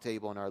coffee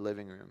table in our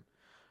living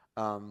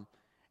room.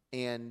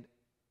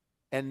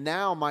 And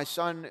now my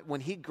son, when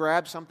he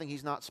grabs something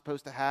he's not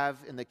supposed to have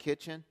in the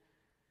kitchen,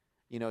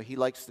 he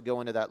likes to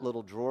go into that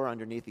little drawer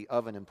underneath the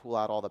oven and pull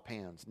out all the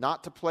pans.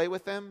 Not to play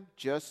with them,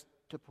 just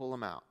to pull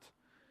them out.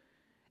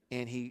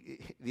 And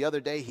the other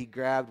day he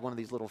grabbed one of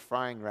these little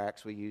frying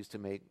racks we use to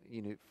make,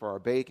 for our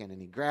bacon, and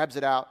he grabs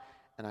it out,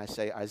 and I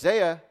say,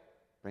 Isaiah,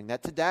 bring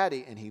that to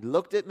Daddy. And he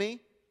looked at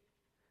me,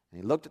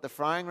 and he looked at the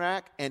frying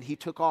rack, and he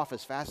took off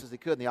as fast as he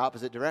could in the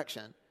opposite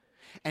direction.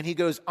 And he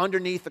goes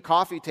underneath the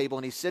coffee table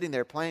and he's sitting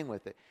there playing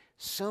with it.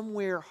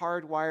 Somewhere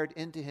hardwired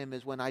into him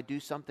is when I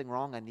do something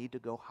wrong, I need to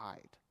go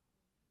hide.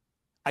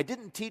 I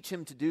didn't teach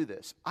him to do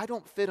this. I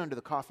don't fit under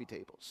the coffee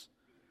tables.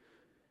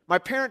 My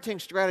parenting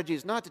strategy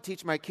is not to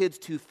teach my kids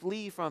to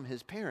flee from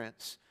his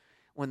parents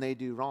when they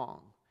do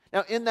wrong.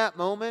 Now, in that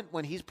moment,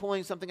 when he's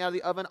pulling something out of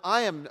the oven,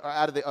 I am not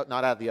out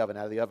of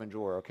the oven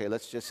drawer. Okay,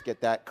 let's just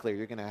get that clear.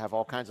 You're going to have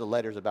all kinds of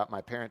letters about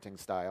my parenting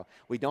style.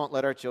 We don't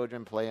let our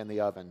children play in the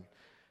oven.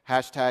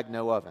 #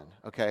 no oven.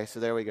 Okay, so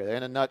there we go.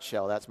 In a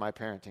nutshell, that's my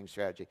parenting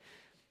strategy.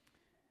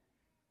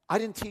 I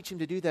didn't teach him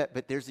to do that,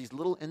 but there's these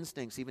little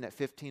instincts, even at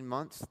 15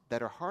 months,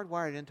 that are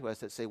hardwired into us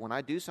that say, when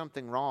I do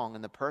something wrong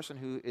and the person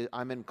who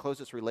I'm in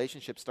closest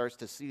relationship starts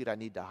to see it, I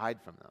need to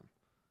hide from them.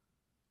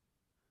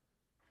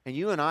 And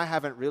you and I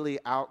haven't really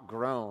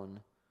outgrown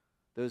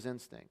those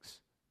instincts.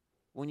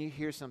 When you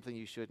hear something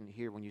you shouldn't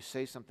hear, when you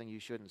say something you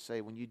shouldn't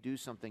say, when you do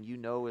something you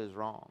know is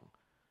wrong,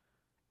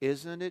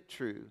 isn't it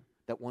true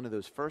that one of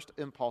those first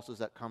impulses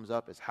that comes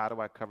up is, how do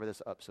I cover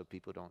this up so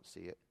people don't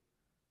see it?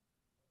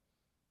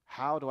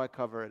 How do I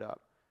cover it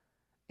up?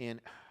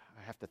 And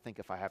I have to think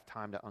if I have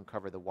time to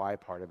uncover the why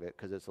part of it,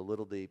 because it's a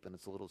little deep and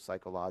it's a little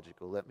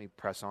psychological. Let me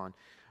press on.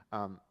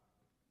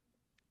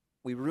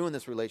 We ruin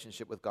this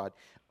relationship with God.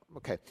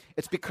 Okay,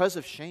 it's because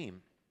of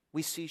shame.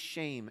 We see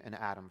shame in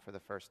Adam for the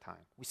first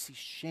time. We see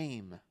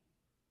shame.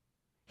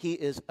 He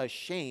is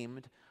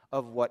ashamed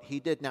of what he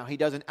did. Now, he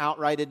doesn't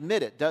outright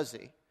admit it, does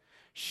he?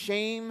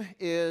 Shame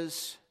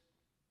is...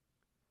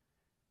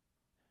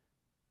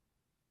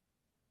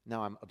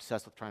 Now I'm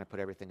obsessed with trying to put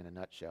everything in a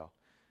nutshell.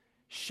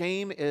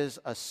 Shame is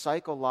a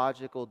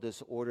psychological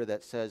disorder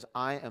that says,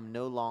 I am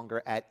no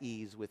longer at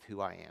ease with who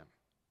I am.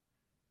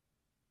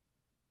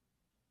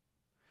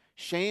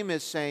 Shame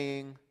is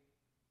saying,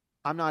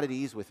 I'm not at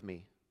ease with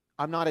me.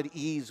 I'm not at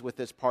ease with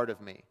this part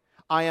of me.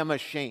 I am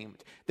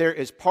ashamed. There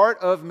is part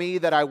of me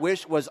that I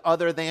wish was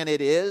other than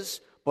it is,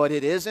 but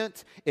it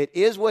isn't. It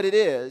is what it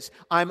is.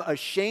 I'm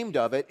ashamed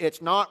of it.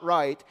 It's not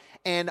right.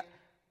 And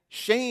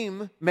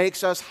shame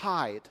makes us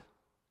hide.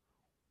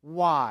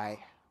 Why?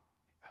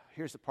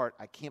 Here's the part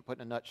I can't put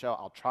in a nutshell.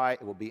 I'll try.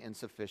 It will be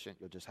insufficient.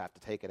 You'll just have to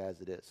take it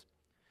as it is.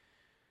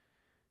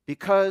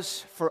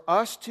 Because for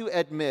us to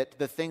admit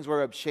the things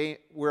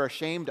we're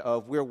ashamed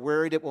of, we're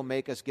worried it will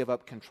make us give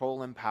up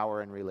control and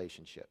power in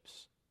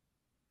relationships.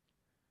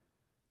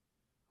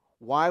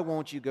 Why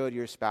won't you go to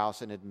your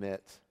spouse and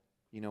admit,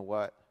 you know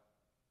what?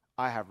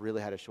 I have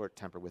really had a short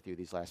temper with you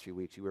these last few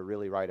weeks. You were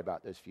really right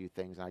about those few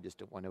things, and I just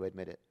don't want to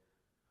admit it.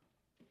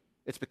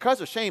 It's because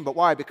of shame, but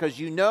why? Because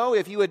you know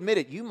if you admit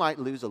it, you might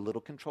lose a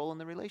little control in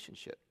the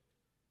relationship.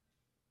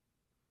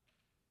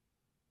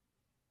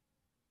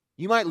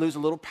 You might lose a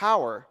little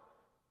power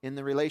in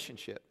the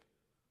relationship.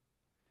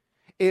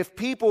 If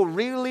people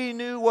really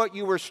knew what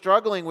you were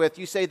struggling with,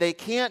 you say they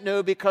can't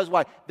know because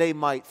why? They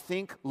might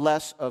think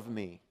less of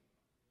me.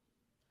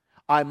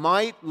 I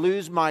might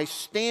lose my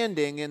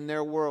standing in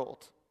their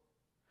world.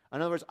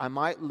 In other words, I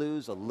might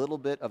lose a little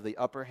bit of the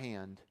upper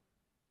hand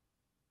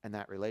in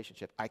that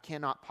relationship. I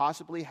cannot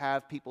possibly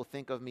have people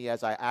think of me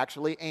as I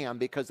actually am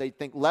because they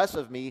think less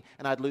of me,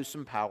 and I'd lose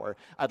some power.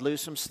 I'd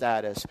lose some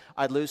status.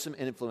 I'd lose some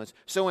influence.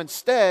 So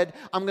instead,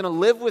 I'm going to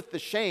live with the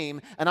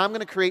shame, and I'm going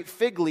to create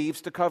fig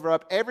leaves to cover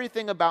up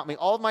everything about me,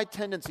 all of my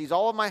tendencies,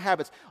 all of my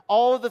habits,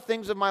 all of the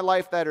things of my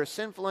life that are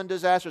sinful and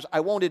disastrous.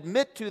 I won't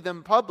admit to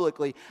them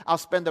publicly. I'll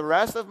spend the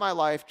rest of my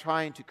life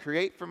trying to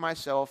create for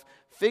myself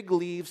fig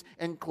leaves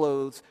and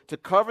clothes to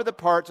cover the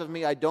parts of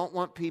me I don't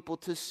want people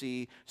to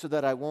see so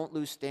that I won't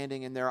lose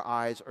standing in their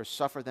eyes or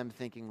suffer them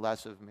thinking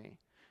less of me.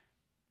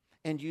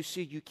 And you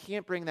see, you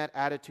can't bring that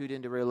attitude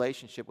into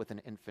relationship with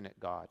an infinite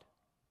God.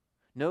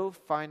 No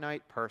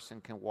finite person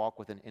can walk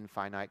with an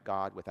infinite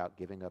God without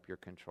giving up your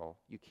control.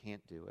 You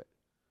can't do it.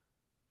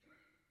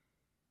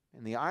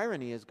 And the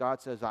irony is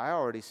God says, I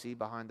already see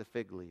behind the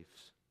fig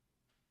leaves.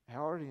 I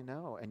already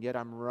know, and yet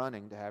I'm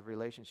running to have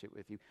relationship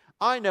with you.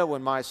 I know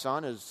when my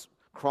son is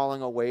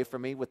crawling away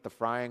from me with the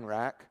frying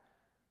rack.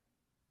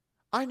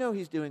 I know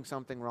he's doing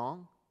something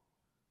wrong.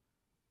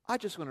 I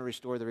just want to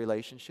restore the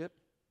relationship.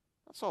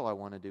 That's all I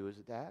want to do as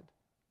a dad.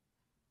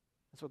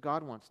 That's what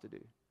God wants to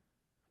do.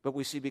 But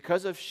we see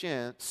because of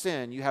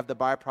sin, you have the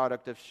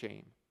byproduct of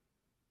shame.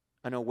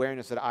 An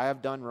awareness that I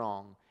have done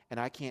wrong and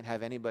I can't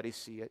have anybody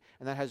see it.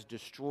 And that has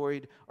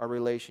destroyed our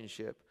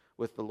relationship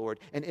with the Lord.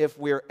 And if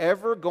we're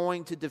ever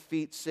going to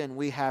defeat sin,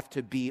 we have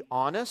to be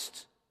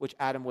honest, which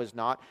Adam was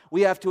not.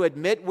 We have to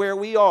admit where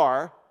we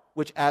are,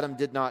 which Adam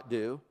did not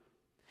do.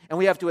 And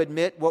we have to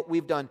admit what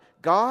we've done.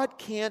 God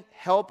can't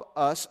help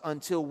us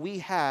until we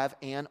have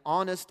an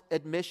honest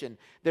admission.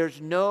 There's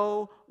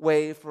no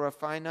way for a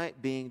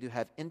finite being to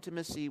have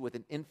intimacy with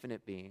an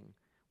infinite being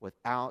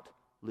without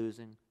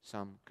losing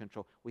some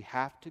control. We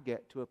have to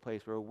get to a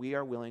place where we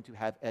are willing to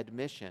have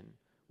admission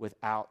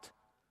without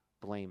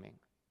blaming.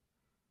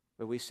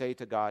 Where we say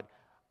to God,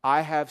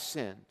 I have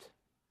sinned.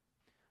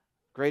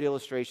 Great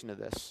illustration of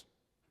this.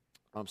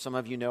 Some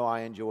of you know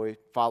I enjoy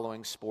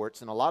following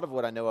sports, and a lot of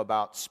what I know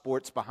about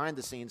sports behind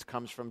the scenes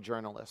comes from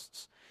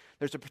journalists.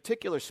 There's a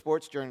particular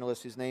sports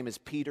journalist whose name is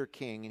Peter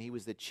King, and he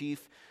was the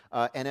chief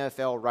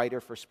NFL writer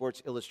for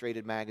Sports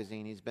Illustrated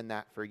magazine. He's been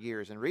that for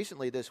years. And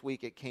recently this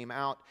week it came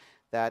out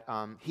that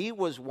he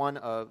was one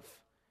of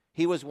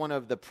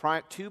the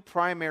two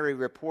primary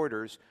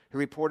reporters who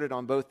reported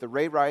on both the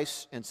Ray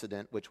Rice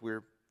incident, which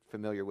we're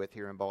familiar with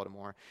here in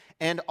Baltimore,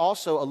 and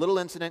also a little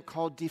incident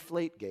called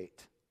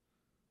Deflategate,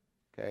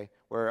 okay,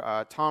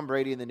 where Tom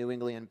Brady and the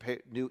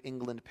New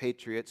England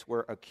Patriots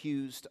were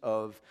accused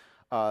of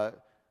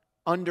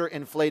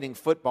underinflating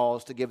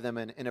footballs to give them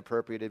an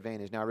inappropriate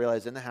advantage. Now, I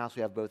realize in the house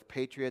we have both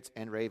Patriots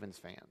and Ravens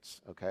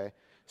fans, okay?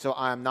 So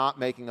I'm not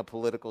making a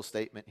political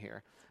statement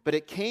here. But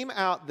it came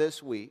out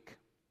this week,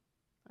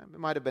 it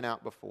might have been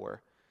out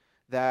before,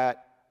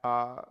 that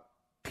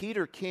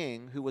Peter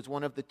King, who was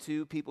one of the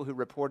two people who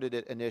reported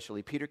it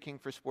initially, Peter King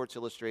for Sports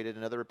Illustrated,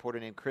 another reporter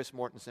named Chris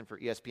Mortensen for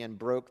ESPN,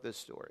 broke this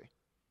story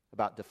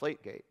about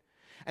Deflategate.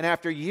 And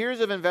after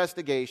years of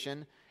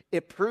investigation,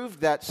 it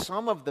proved that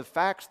some of the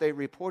facts they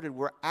reported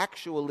were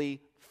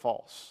actually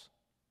false.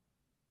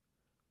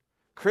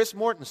 Chris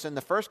Mortensen,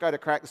 the first guy to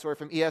crack the story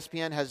from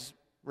ESPN, has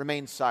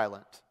remained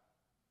silent.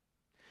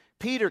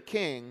 Peter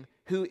King,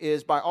 who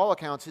is, by all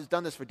accounts, has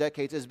done this for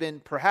decades, has been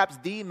perhaps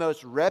the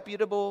most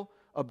reputable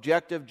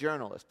objective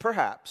journalist,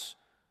 perhaps,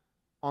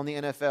 on the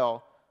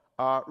NFL,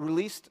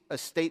 released a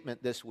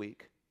statement this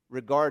week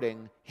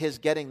regarding his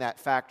getting that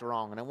fact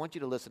wrong. And I want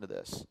you to listen to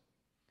this.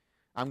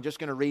 I'm just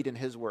going to read in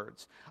his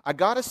words. I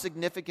got a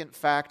significant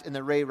fact in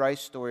the Ray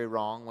Rice story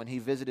wrong when he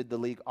visited the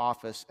league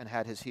office and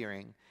had his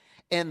hearing.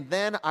 And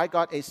then I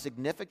got a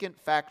significant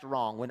fact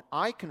wrong when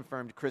I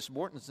confirmed Chris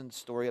Mortensen's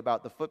story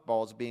about the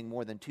footballs being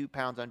more than 2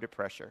 pounds under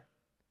pressure.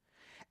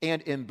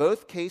 And in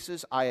both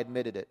cases, I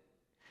admitted it.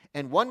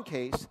 In one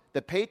case,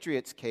 the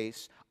Patriots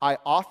case, I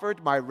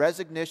offered my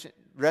resignation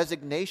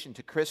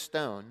to Chris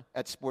Stone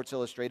at Sports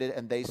Illustrated,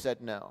 and they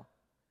said no.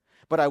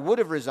 But I would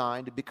have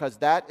resigned because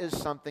that is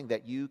something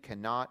that you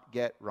cannot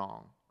get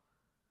wrong.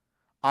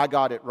 I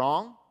got it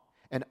wrong,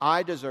 and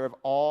I deserve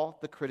all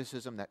the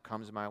criticism that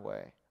comes my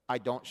way. I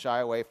don't shy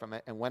away from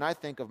it. And when I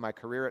think of my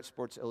career at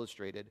Sports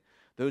Illustrated,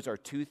 those are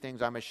two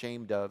things I'm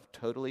ashamed of,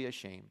 totally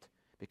ashamed,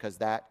 because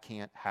that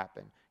can't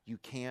happen. You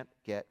can't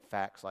get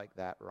facts like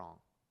that wrong.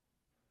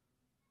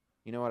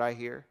 You know what I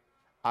hear?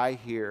 I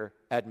hear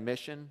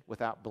admission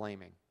without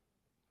blaming.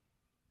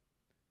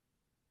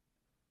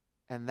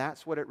 And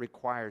that's what it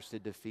requires to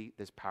defeat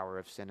this power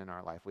of sin in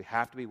our life. We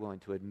have to be willing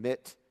to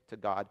admit to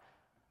God,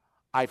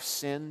 I've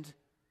sinned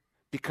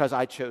because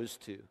I chose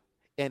to,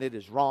 and it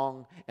is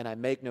wrong, and I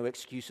make no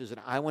excuses,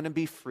 and I want to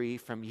be free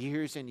from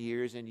years and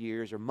years and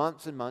years, or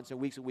months and months and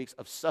weeks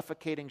of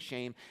suffocating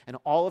shame and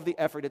all of the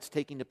effort it's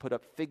taking to put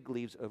up fig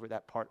leaves over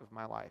that part of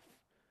my life.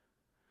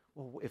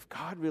 Well, if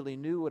God really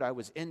knew what I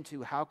was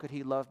into, how could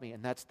He love me?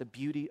 And that's the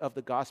beauty of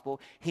the gospel.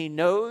 He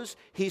knows,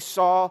 He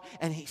saw,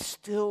 and He's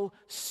still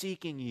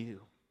seeking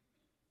you.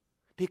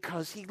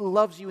 Because He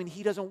loves you and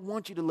He doesn't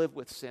want you to live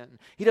with sin.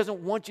 He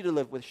doesn't want you to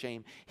live with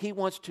shame. He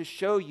wants to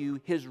show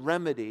you His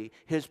remedy,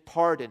 His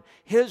pardon,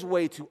 His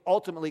way to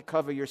ultimately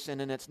cover your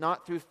sin. And it's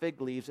not through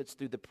fig leaves, it's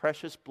through the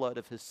precious blood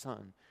of His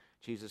Son,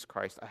 Jesus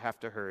Christ. I have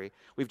to hurry.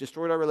 We've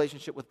destroyed our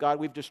relationship with God.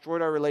 We've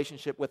destroyed our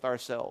relationship with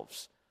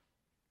ourselves.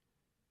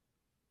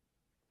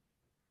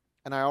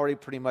 And I already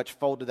pretty much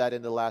folded that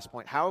into the last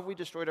point. How have we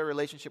destroyed our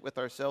relationship with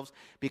ourselves?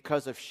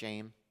 Because of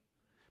shame.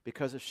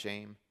 Because of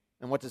shame.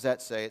 And what does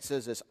that say? It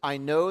says this, I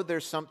know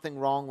there's something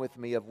wrong with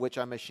me of which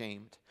I'm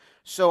ashamed.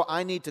 So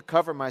I need to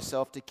cover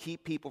myself to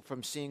keep people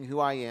from seeing who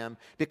I am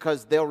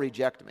because they'll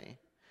reject me.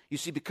 You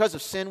see, because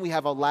of sin, we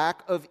have a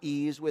lack of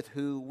ease with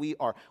who we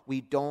are. We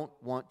don't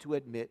want to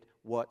admit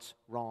what's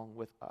wrong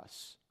with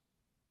us.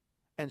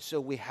 And so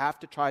we have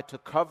to try to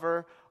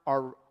cover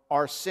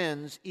our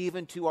sins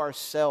even to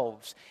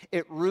ourselves.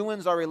 It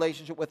ruins our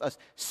relationship with us.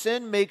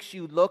 Sin makes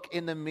you look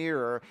in the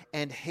mirror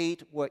and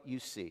hate what you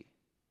see.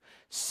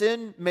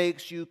 Sin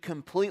makes you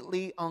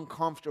completely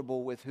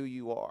uncomfortable with who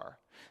you are.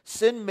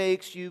 Sin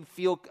makes you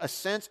feel a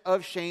sense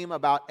of shame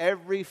about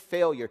every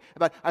failure.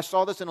 I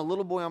saw this in a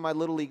little boy on my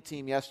Little League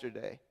team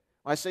yesterday.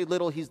 When I say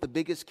little, he's the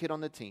biggest kid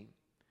on the team.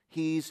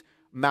 He's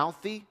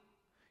mouthy.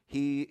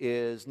 He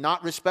is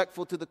not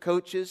respectful to the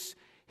coaches.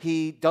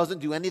 He doesn't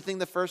do anything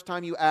the first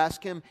time you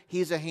ask him.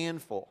 He's a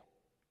handful.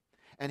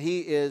 And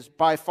he is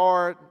by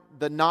far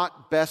the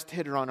not best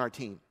hitter on our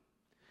team.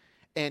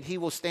 And he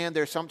will stand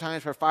there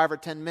sometimes for 5 or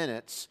 10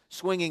 minutes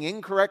swinging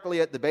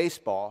incorrectly at the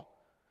baseball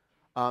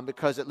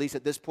because at least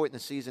at this point in the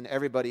season,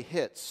 everybody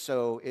hits.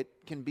 So it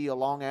can be a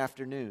long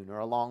afternoon or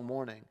a long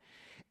morning.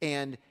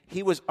 And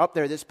he was up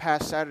there this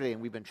past Saturday,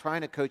 and we've been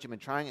trying to coach him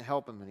and trying to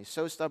help him, and he's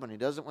so stubborn, he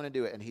doesn't want to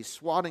do it. And he's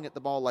swatting at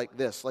the ball like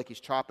this, like he's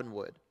chopping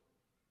wood.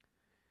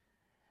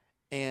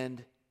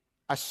 And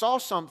I saw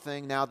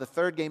something now, the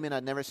third game in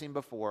I'd never seen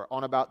before.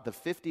 On about the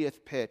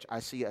 50th pitch, I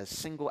see a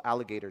single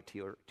alligator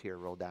tear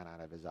roll down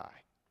out of his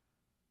eye.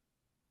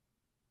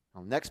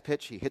 On the next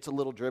pitch, he hits a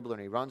little dribbler,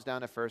 and he runs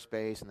down to first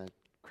base, and the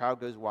crowd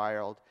goes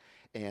wild,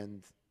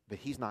 but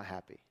he's not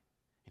happy.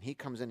 And he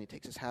comes in, he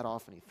takes his hat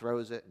off, and he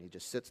throws it, and he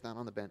just sits down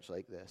on the bench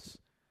like this.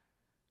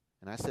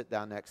 And I sit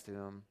down next to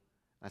him.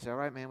 I say, all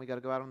right, man, we got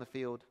to go out on the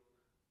field.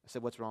 I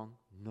said, what's wrong?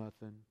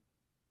 Nothing.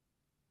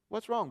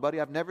 What's wrong, buddy?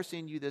 I've never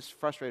seen you this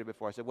frustrated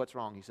before. I said, what's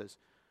wrong? He says,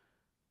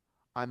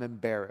 I'm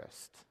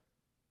embarrassed.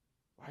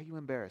 Why are you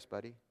embarrassed,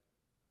 buddy?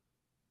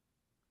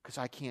 Because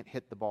I can't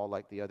hit the ball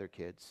like the other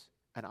kids,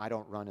 and I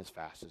don't run as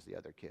fast as the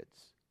other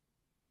kids.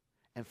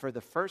 And for the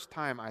first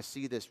time, I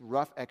see this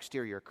rough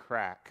exterior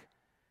crack,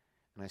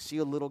 and I see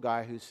a little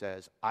guy who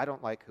says, I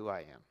don't like who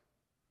I am.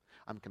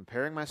 I'm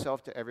comparing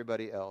myself to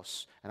everybody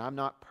else, and I'm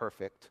not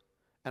perfect.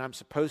 And I'm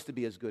supposed to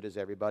be as good as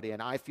everybody, and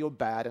I feel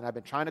bad, and I've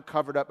been trying to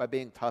cover it up by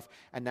being tough,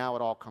 and now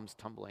it all comes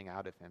tumbling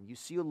out of him. You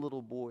see a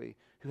little boy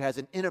who has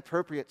an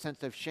inappropriate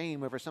sense of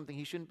shame over something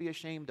he shouldn't be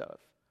ashamed of.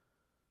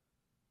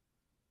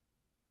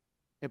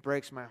 It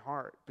breaks my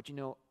heart. But you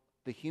know,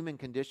 the human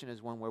condition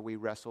is one where we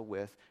wrestle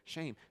with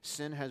shame.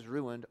 Sin has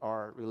ruined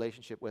our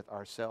relationship with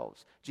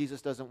ourselves.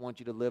 Jesus doesn't want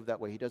you to live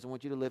that way. He doesn't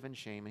want you to live in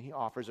shame, and He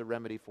offers a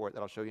remedy for it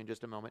that I'll show you in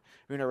just a moment.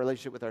 We're in our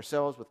relationship with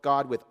ourselves, with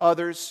God, with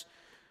others.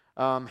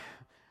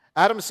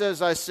 Adam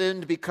says, I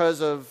sinned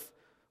because of,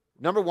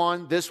 number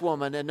one, this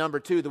woman, and number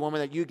two, the woman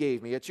that you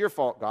gave me. It's your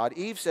fault, God.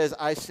 Eve says,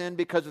 I sinned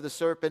because of the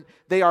serpent.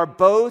 They are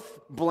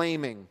both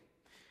blaming.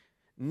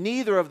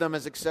 Neither of them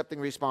is accepting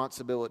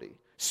responsibility.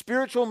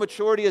 Spiritual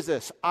maturity is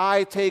this: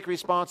 I take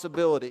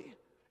responsibility.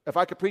 If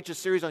I could preach a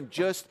series on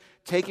just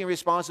taking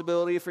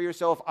responsibility for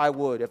yourself, I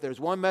would. If there's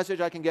one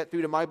message I can get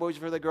through to my boys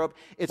before they grow up,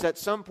 it's at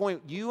some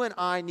point you and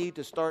I need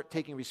to start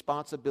taking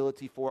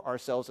responsibility for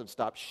ourselves and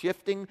stop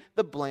shifting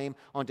the blame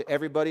onto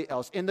everybody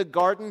else. In the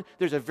garden,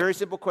 there's a very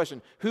simple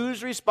question.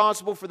 Who's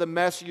responsible for the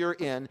mess you're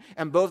in?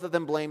 And both of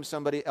them blame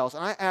somebody else.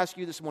 And I ask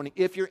you this morning,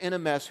 if you're in a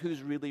mess,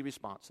 who's really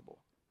responsible?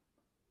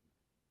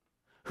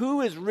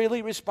 Who is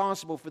really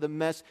responsible for the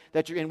mess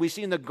that you're in? We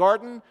see in the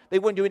garden, they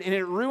wouldn't do it, and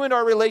it ruined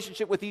our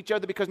relationship with each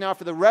other because now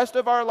for the rest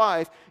of our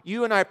life,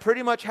 you and I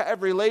pretty much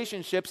have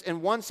relationships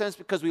in one sense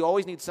because we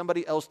always need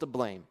somebody else to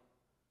blame.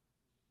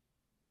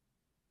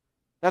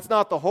 That's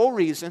not the whole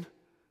reason,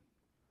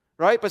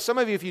 right? But some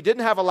of you, if you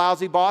didn't have a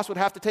lousy boss, would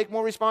have to take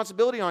more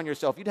responsibility on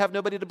yourself. You'd have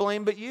nobody to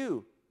blame but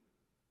you.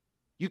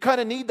 You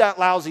kind of need that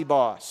lousy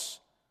boss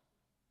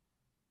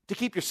to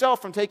keep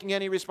yourself from taking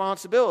any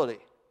responsibility.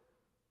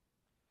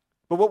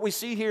 But what we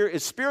see here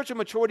is spiritual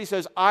maturity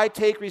says, I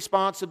take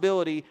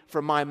responsibility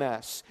for my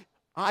mess.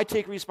 I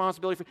take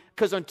responsibility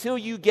because until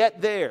you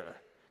get there,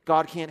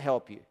 God can't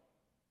help you.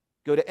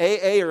 Go to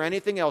AA or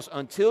anything else.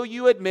 Until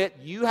you admit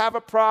you have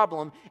a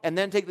problem and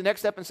then take the next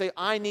step and say,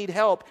 I need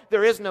help,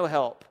 there is no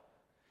help.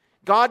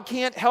 God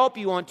can't help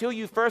you until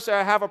you first say,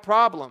 I have a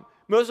problem.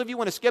 Most of you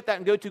want to skip that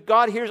and go to,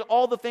 God, here's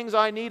all the things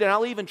I need, and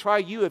I'll even try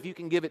you if you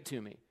can give it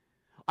to me.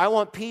 I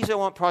want peace, I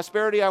want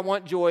prosperity, I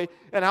want joy,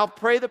 and I'll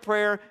pray the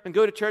prayer and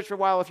go to church for a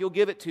while if you'll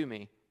give it to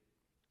me.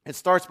 It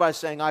starts by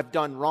saying, I've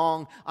done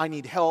wrong, I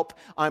need help,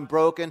 I'm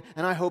broken,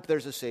 and I hope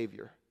there's a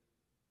Savior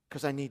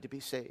because I need to be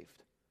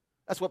saved.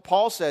 That's what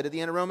Paul said at the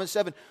end of Romans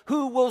 7.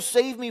 Who will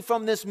save me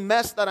from this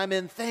mess that I'm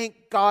in?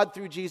 Thank God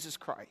through Jesus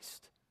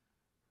Christ.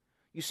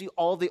 You see,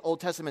 all the Old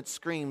Testament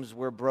screams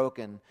we're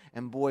broken,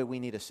 and boy, we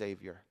need a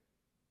Savior.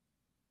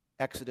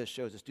 Exodus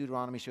shows us,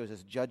 Deuteronomy shows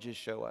us, Judges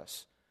show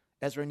us,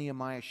 Ezra and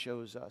Nehemiah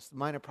shows us, the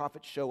minor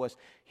prophets show us,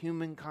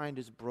 humankind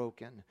is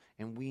broken,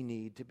 and we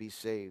need to be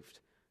saved.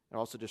 It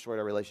also destroyed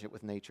our relationship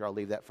with nature. I'll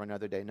leave that for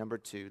another day. Number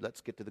 2, let's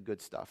get to the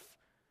good stuff.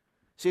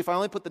 See, if I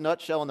only put the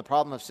nutshell on the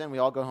problem of sin, we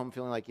all go home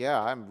feeling like, yeah,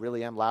 I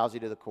really am lousy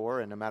to the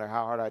core, and no matter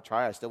how hard I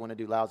try, I still want to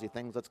do lousy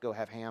things. Let's go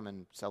have ham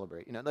and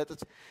celebrate.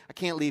 I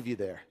can't leave you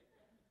there.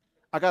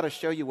 I got to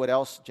show you what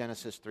else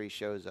Genesis 3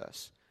 shows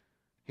us.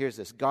 Here's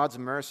this. God's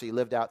mercy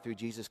lived out through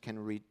Jesus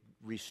can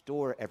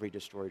restore every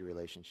destroyed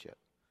relationship.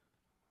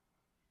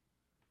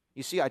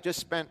 You see, I just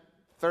spent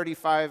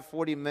 35,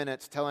 40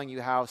 minutes telling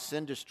you how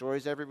sin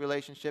destroys every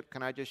relationship.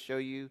 Can I just show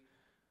you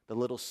the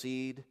little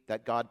seed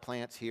that God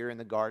plants here in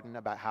the garden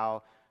about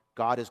how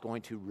God is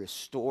going to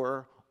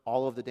restore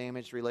all of the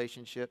damaged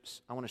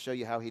relationships? I want to show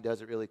you how he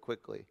does it really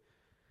quickly.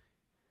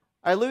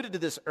 I alluded to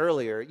this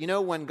earlier. You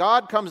know, when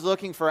God comes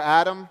looking for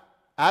Adam,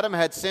 Adam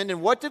had sinned,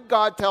 and what did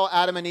God tell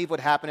Adam and Eve would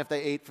happen if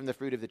they ate from the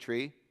fruit of the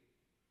tree?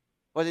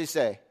 What did he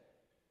say?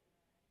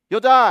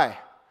 You'll die.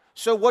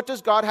 So what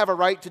does God have a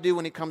right to do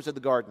when he comes to the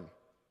garden?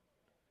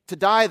 To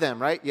die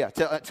them, right? Yeah,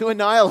 to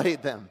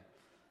annihilate them.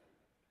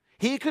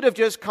 He could have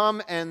just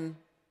come and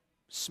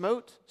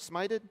smote. He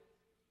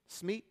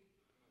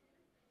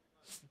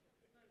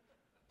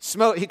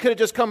could have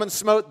just come and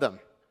smote them,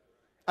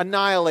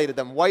 annihilated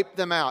them, wiped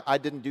them out. I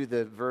didn't do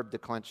the verb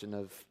declension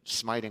of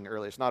smiting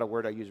earlier. It's not a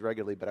word I use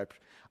regularly, but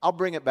I'll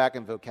bring it back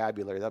in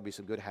vocabulary. That'll be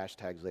some good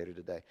hashtags later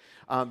today.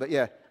 But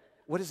yeah,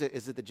 what is it?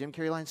 Is it the Jim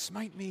Carrey line,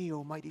 smite me,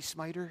 O mighty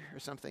smiter, or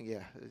something?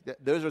 Yeah,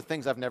 those are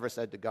things I've never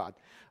said to God.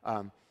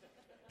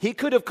 He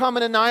could have come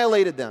and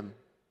annihilated them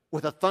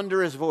with a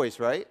thunderous voice,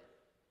 right?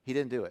 He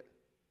didn't do it.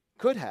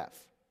 Could have.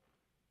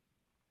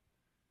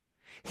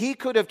 He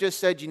could have just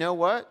said, you know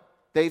what?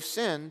 They've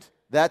sinned.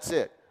 That's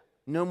it.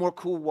 No more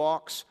cool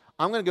walks.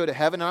 I'm going to go to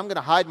heaven and I'm going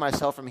to hide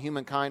myself from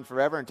humankind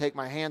forever and take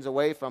my hands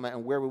away from it.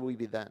 And where will we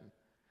be then?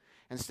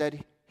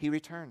 Instead, he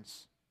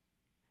returns.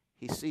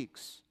 He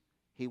seeks.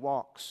 He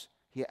walks.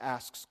 He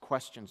asks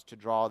questions to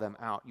draw them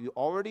out. You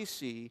already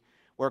see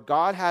where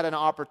God had an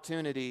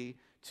opportunity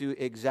to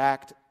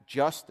exact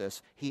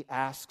justice. He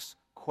asks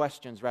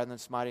questions rather than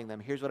smiting them.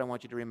 Here's what I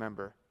want you to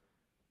remember.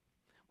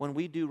 When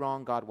we do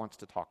wrong, God wants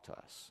to talk to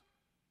us.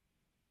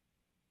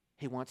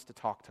 He wants to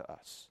talk to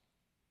us.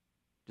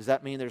 Does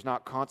that mean there's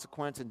not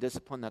consequence and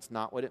discipline? That's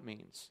not what it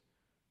means.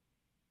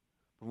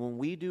 When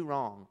we do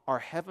wrong, our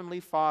Heavenly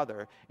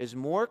Father is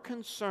more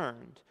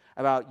concerned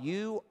about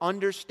you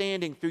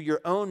understanding through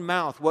your own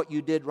mouth what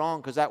you did wrong,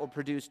 because that will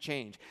produce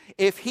change.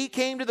 If he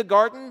came to the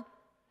garden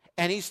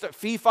and he started,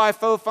 fee, fi,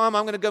 fo, fum,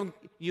 I'm going to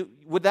go,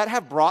 would that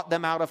have brought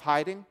them out of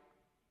hiding?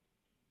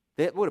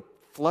 It would have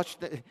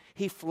flushed.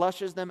 He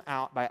flushes them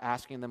out by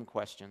asking them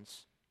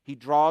questions. He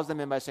draws them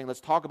in by saying,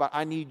 let's talk about,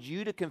 I need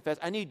you to confess.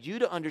 I need you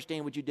to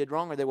understand what you did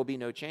wrong or there will be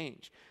no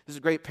change. This is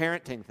a great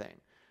parenting thing.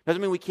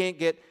 Doesn't mean we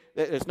can't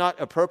it's not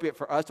appropriate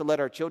for us to let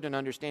our children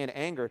understand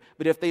anger.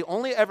 But if they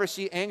only ever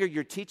see anger,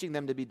 you're teaching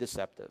them to be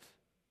deceptive.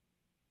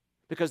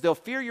 Because they'll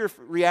fear your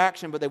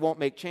reaction, but they won't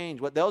make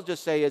change. What they'll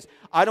just say is,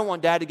 I don't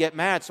want Dad to get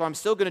mad, so I'm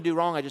still going to do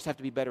wrong. I just have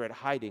to be better at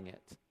hiding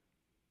it.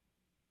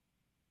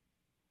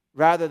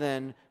 Rather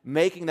than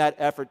making that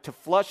effort to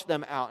flush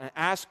them out and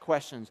ask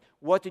questions.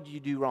 What did you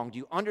do wrong? Do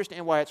you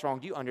understand why it's wrong?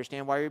 Do you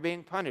understand why you're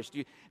being punished?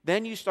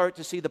 Then you start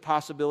to see the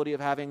possibility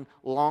of having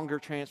longer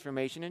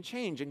transformation and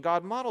change. And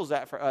God models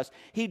that for us.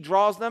 He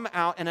draws them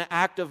out in an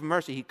act of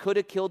mercy. He could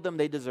have killed them.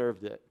 They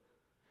deserved it.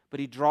 But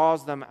he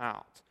draws them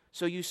out.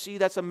 So you see,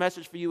 that's a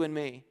message for you and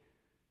me.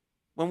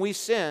 When we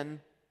sin,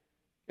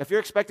 if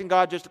you're expecting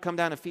God just to come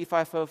down and fee,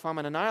 fi, fo, fum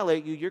and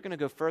annihilate you, you're going to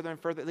go further and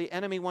further. The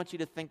enemy wants you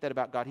to think that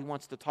about God. He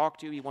wants to talk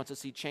to you. He wants to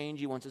see change.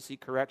 He wants to see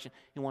correction.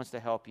 He wants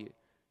to help you.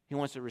 He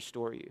wants to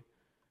restore you.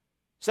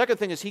 Second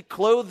thing is he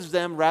clothes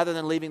them rather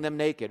than leaving them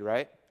naked,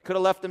 right? Could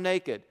have left them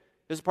naked.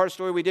 This is part of the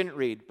story we didn't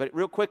read, but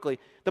real quickly,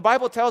 the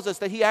Bible tells us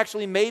that he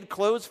actually made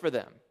clothes for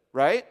them,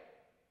 right?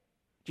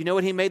 Do you know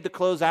what he made the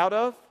clothes out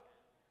of?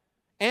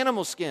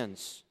 Animal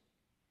skins.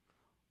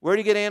 Where do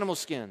you get animal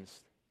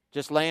skins?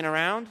 Just laying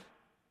around?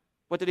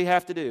 What did he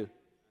have to do?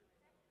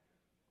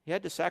 He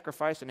had to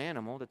sacrifice an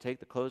animal to take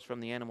the clothes from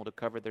the animal to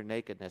cover their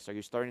nakedness. Are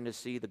you starting to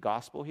see the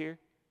gospel here?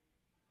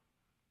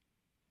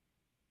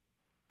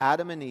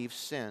 Adam and Eve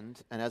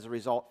sinned, and as a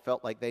result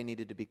felt like they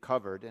needed to be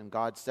covered, and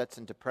God sets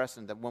into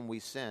precedent that when we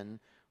sin,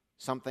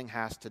 something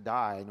has to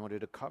die in order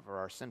to cover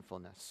our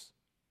sinfulness.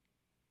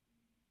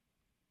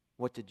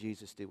 What did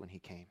Jesus do when he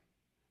came?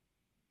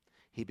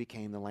 He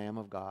became the Lamb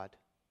of God.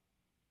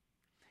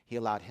 He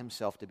allowed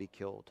himself to be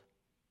killed,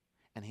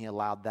 and he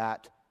allowed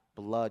that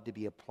blood to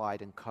be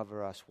applied and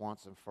cover us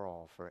once and for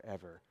all,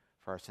 forever,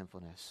 for our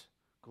sinfulness.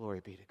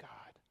 Glory be to God.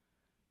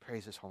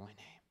 Praise his holy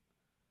name.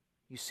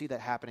 You see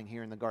that happening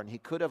here in the garden. He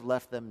could have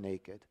left them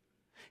naked.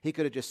 He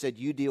could have just said,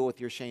 you deal with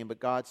your shame. But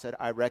God said,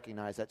 I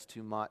recognize that's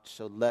too much,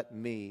 so let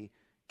me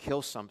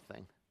kill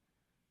something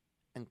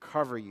and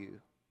cover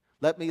you.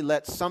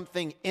 Let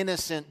something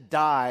innocent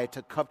die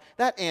to cover.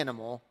 That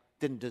animal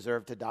didn't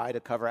deserve to die to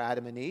cover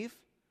Adam and Eve.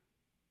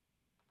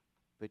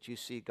 But you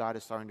see, God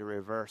is starting to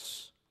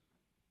reverse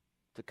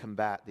to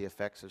combat the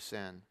effects of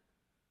sin.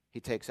 He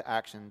takes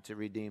action to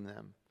redeem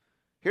them.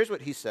 Here's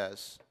what he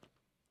says.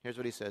 Here's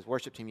what he says.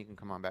 Worship team, you can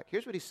come on back.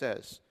 Here's what he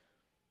says.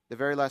 The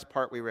very last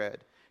part we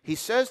read. He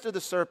says to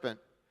the serpent,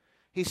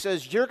 he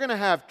says, you're going to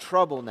have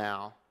trouble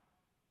now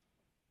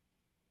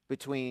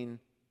between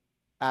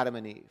Adam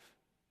and Eve.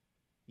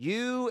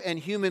 You and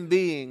human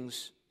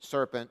beings,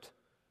 serpent,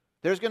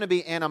 there's going to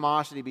be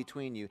animosity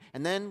between you.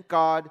 And then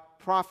God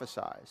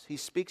prophesies. He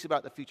speaks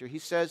about the future. He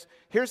says,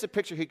 here's the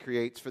picture he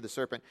creates for the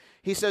serpent.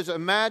 He says,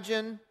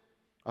 imagine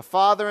a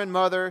father and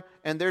mother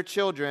and their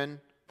children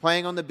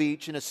playing on the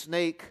beach, and a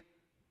snake,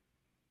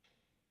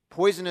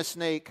 poisonous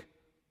snake,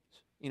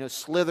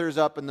 slithers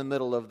up in the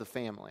middle of the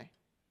family.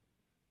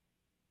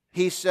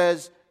 He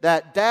says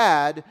that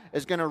dad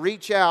is going to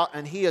reach out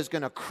and he is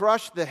going to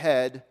crush the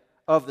head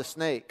of the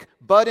snake.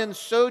 But in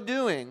so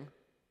doing,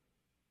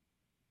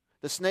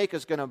 the snake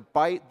is going to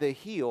bite the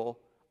heel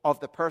of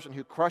the person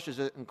who crushes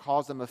it and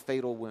cause them a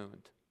fatal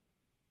wound.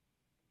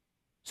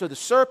 So the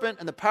serpent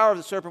and the power of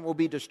the serpent will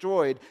be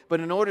destroyed, but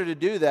in order to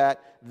do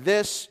that,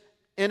 this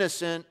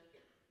innocent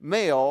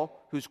male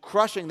who's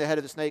crushing the head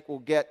of the snake will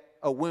get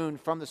a wound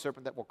from the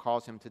serpent that will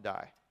cause him to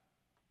die.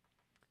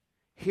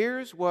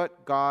 Here's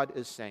what God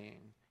is saying.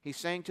 He's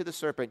saying to the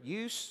serpent,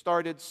 you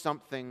started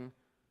something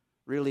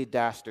really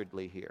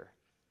dastardly here.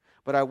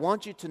 But I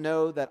want you to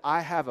know that I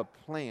have a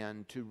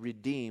plan to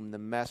redeem the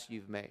mess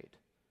you've made.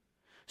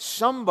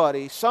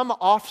 Somebody, some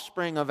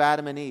offspring of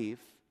Adam and Eve,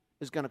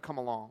 is going to come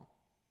along.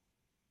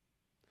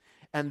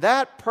 And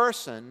that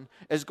person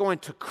is going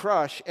to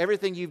crush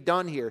everything you've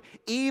done here,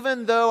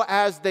 even though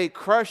as they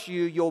crush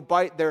you, you'll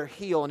bite their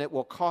heel and it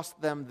will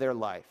cost them their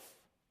life.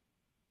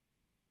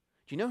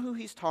 Do you know who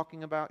he's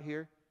talking about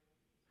here?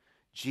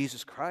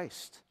 Jesus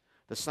Christ,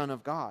 the Son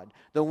of God,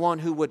 the one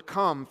who would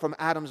come from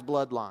Adam's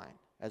bloodline,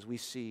 as we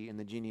see in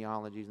the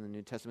genealogies in the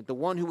New Testament, the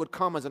one who would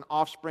come as an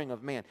offspring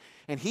of man.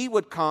 And he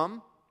would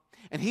come,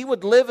 and he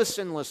would live a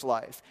sinless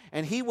life,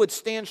 and he would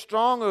stand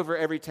strong over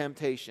every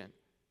temptation.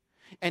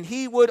 And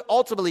he would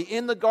ultimately,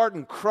 in the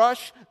garden,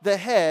 crush the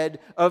head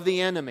of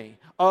the enemy,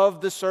 of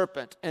the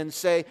serpent, and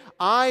say,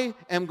 I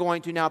am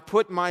going to now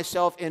put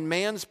myself in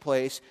man's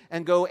place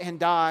and go and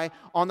die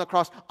on the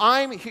cross.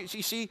 You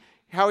see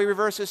how he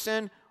reverses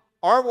sin?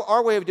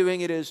 Our way of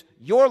doing it is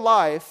your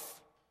life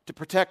to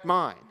protect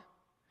mine.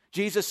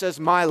 Jesus says,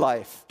 my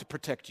life to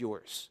protect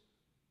yours.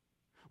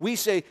 We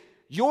say,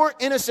 your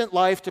innocent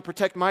life to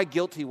protect my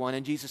guilty one,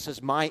 and Jesus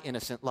says, my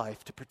innocent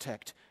life to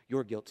protect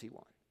your guilty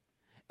one.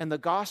 And the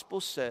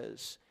gospel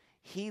says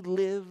he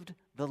lived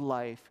the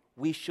life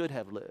we should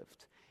have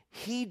lived.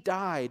 He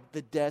died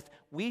the death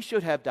we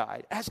should have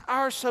died as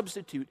our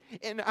substitute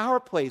in our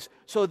place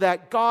so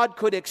that God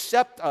could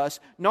accept us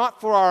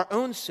not for our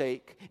own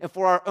sake and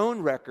for our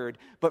own record,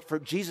 but for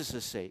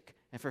Jesus' sake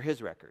and for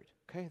his record.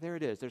 Okay, there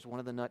it is. There's one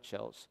of the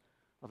nutshells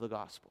of the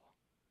gospel.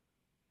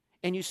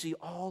 And you see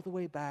all the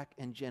way back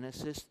in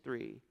Genesis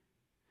 3,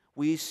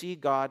 we see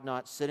God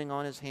not sitting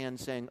on his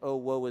hands saying, oh,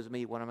 woe is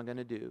me, what am I going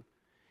to do?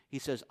 He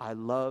says, I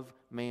love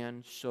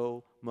man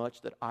so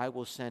much that I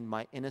will send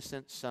my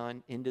innocent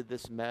son into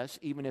this mess,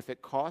 even if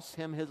it costs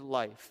him his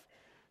life,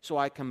 so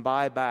I can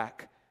buy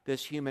back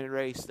this human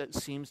race that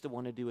seems to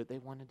want to do what they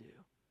want to do.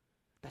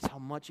 That's how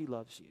much he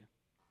loves you.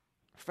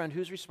 Friend,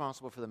 who's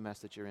responsible for the mess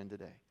that you're in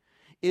today?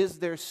 Is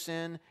there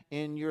sin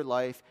in your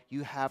life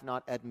you have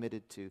not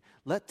admitted to?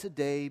 Let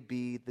today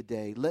be the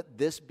day. Let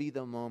this be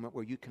the moment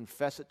where you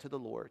confess it to the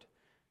Lord.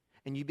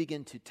 And you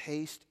begin to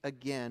taste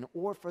again,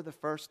 or for the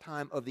first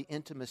time, of the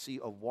intimacy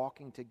of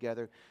walking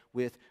together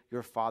with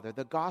your Father.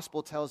 The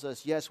gospel tells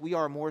us, yes, we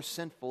are more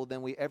sinful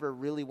than we ever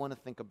really want to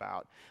think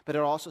about. But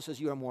it also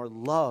says you are more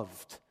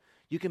loved.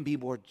 You can be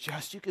more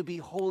just. You can be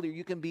holier.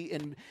 You can be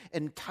in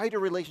tighter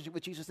relationship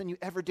with Jesus than you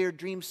ever dared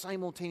dream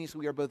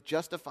simultaneously. We are both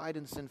justified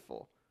and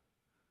sinful.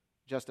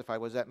 justified,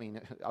 what does that mean?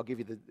 I'll give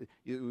you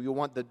you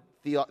want the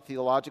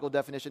theological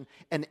definition?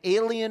 An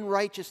alien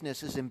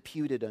righteousness is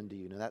imputed unto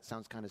you. Now that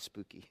sounds kind of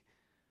spooky.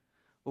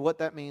 But what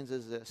that means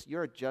is this: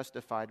 you're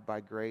justified by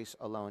grace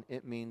alone.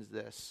 It means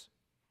this: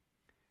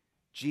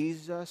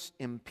 Jesus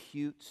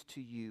imputes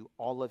to you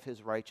all of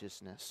his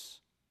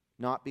righteousness,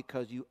 not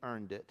because you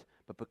earned it,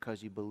 but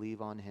because you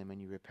believe on him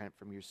and you repent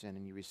from your sin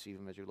and you receive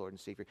him as your Lord and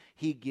Savior.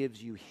 He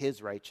gives you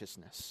his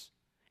righteousness,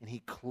 and he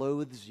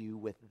clothes you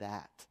with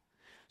that.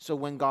 So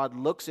when God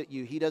looks at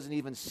you, he doesn't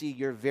even see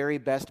your very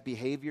best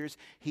behaviors.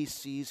 He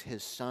sees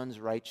his son's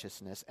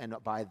righteousness, and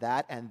by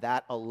that and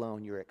that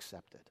alone, you're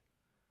accepted.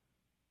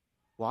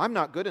 Well, I'm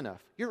not good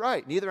enough. You're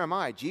right, neither am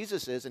I.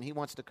 Jesus is, and he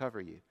wants to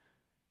cover you.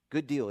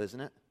 Good deal,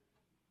 isn't it?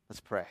 Let's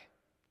pray.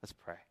 Let's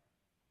pray.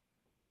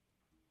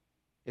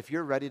 If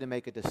you're ready to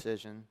make a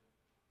decision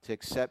to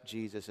accept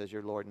Jesus as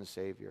your Lord and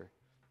Savior,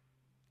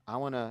 I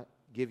want to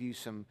give you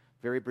some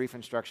very brief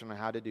instruction on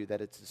how to do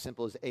that. It's as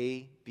simple as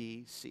A,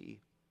 B, C.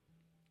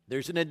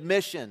 There's an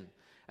admission,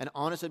 an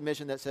honest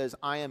admission that says,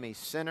 I am a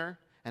sinner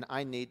and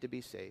I need to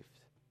be saved.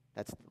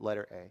 That's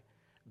letter A.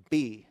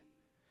 B,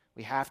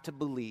 we have to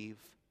believe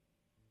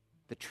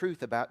the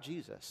truth about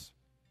Jesus.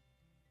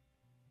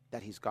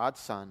 That he's God's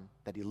son,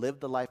 that he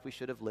lived the life we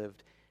should have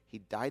lived. He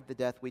died the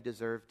death we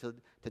deserve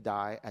to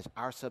die as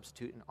our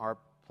substitute in our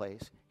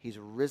place. He's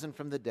risen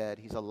from the dead.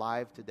 He's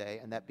alive today.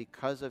 And that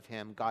because of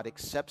him, God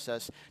accepts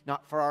us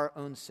not for our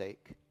own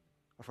sake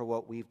or for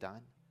what we've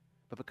done,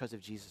 but because of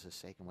Jesus'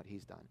 sake and what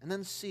he's done. And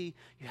then C,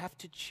 you have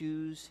to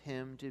choose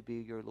him to be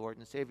your Lord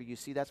and Savior. You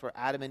see, that's where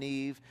Adam and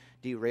Eve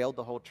derailed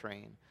the whole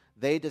train.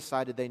 They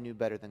decided they knew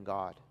better than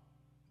God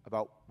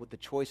about what the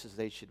choices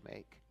they should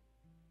make.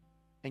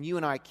 And you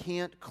and I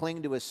can't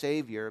cling to a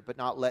Savior but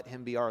not let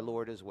him be our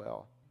Lord as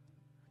well.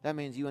 That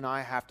means you and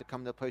I have to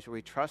come to a place where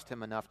we trust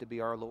him enough to be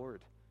our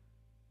Lord.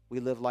 We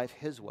live life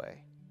his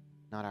way,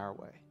 not our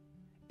way.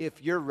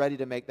 If you're ready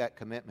to make that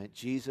commitment,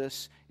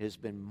 Jesus has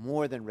been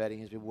more than ready.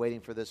 He's been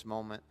waiting for this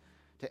moment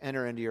to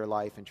enter into your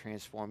life and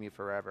transform you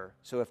forever.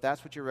 So if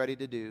that's what you're ready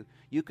to do,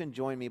 you can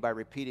join me by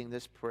repeating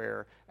this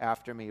prayer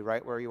after me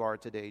right where you are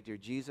today. Dear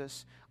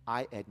Jesus,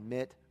 I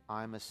admit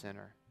I'm a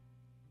sinner.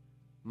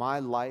 My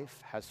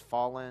life has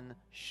fallen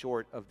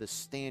short of the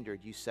standard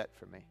you set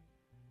for me.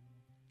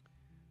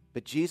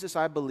 But Jesus,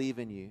 I believe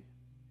in you,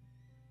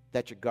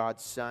 that you're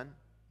God's son,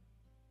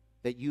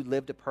 that you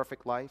lived a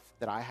perfect life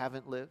that I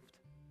haven't lived,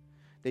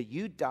 that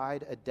you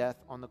died a death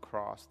on the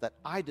cross that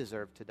I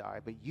deserved to die,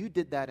 but you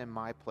did that in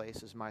my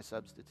place as my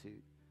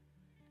substitute.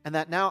 And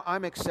that now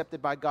I'm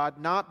accepted by God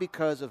not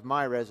because of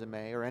my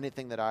resume or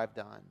anything that I've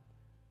done,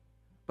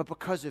 but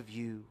because of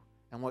you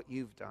and what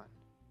you've done.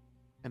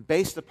 And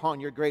based upon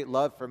your great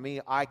love for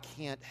me, I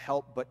can't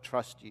help but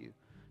trust you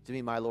to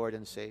be my Lord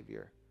and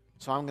Savior.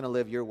 So I'm going to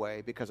live your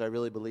way because I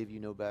really believe you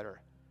know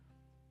better.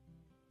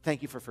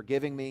 Thank you for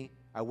forgiving me.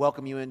 I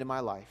welcome you into my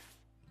life.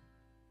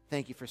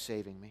 Thank you for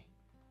saving me.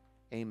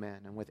 Amen.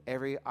 And with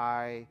every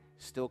eye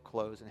still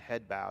closed and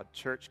head bowed,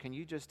 church, can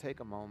you just take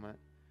a moment?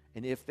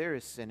 And if there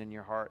is sin in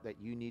your heart that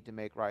you need to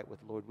make right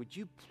with the Lord, would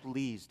you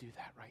please do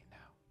that right now?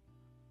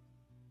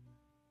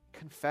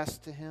 Confess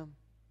to him.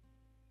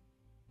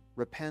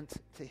 Repent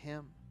to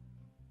him.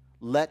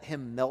 Let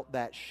him melt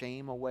that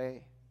shame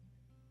away.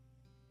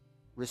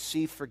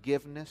 Receive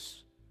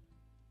forgiveness.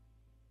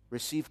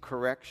 Receive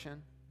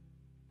correction.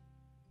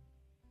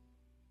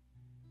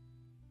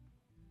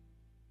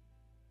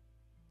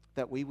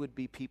 That we would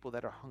be people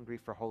that are hungry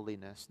for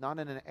holiness, not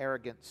in an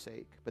arrogant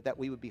sake, but that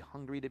we would be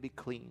hungry to be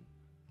clean.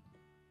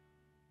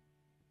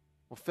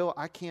 Well, Phil,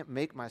 I can't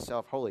make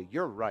myself holy.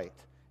 You're right.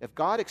 If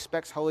God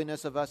expects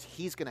holiness of us,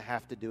 he's going to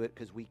have to do it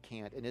because we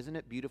can't. And isn't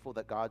it beautiful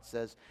that God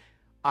says,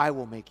 I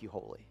will make you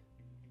holy?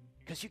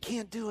 Because you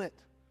can't do it.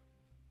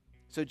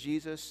 So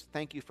Jesus,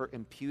 thank you for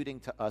imputing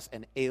to us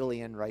an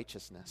alien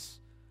righteousness.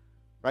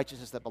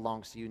 Righteousness that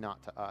belongs to you,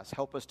 not to us.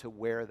 Help us to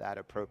wear that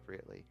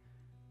appropriately.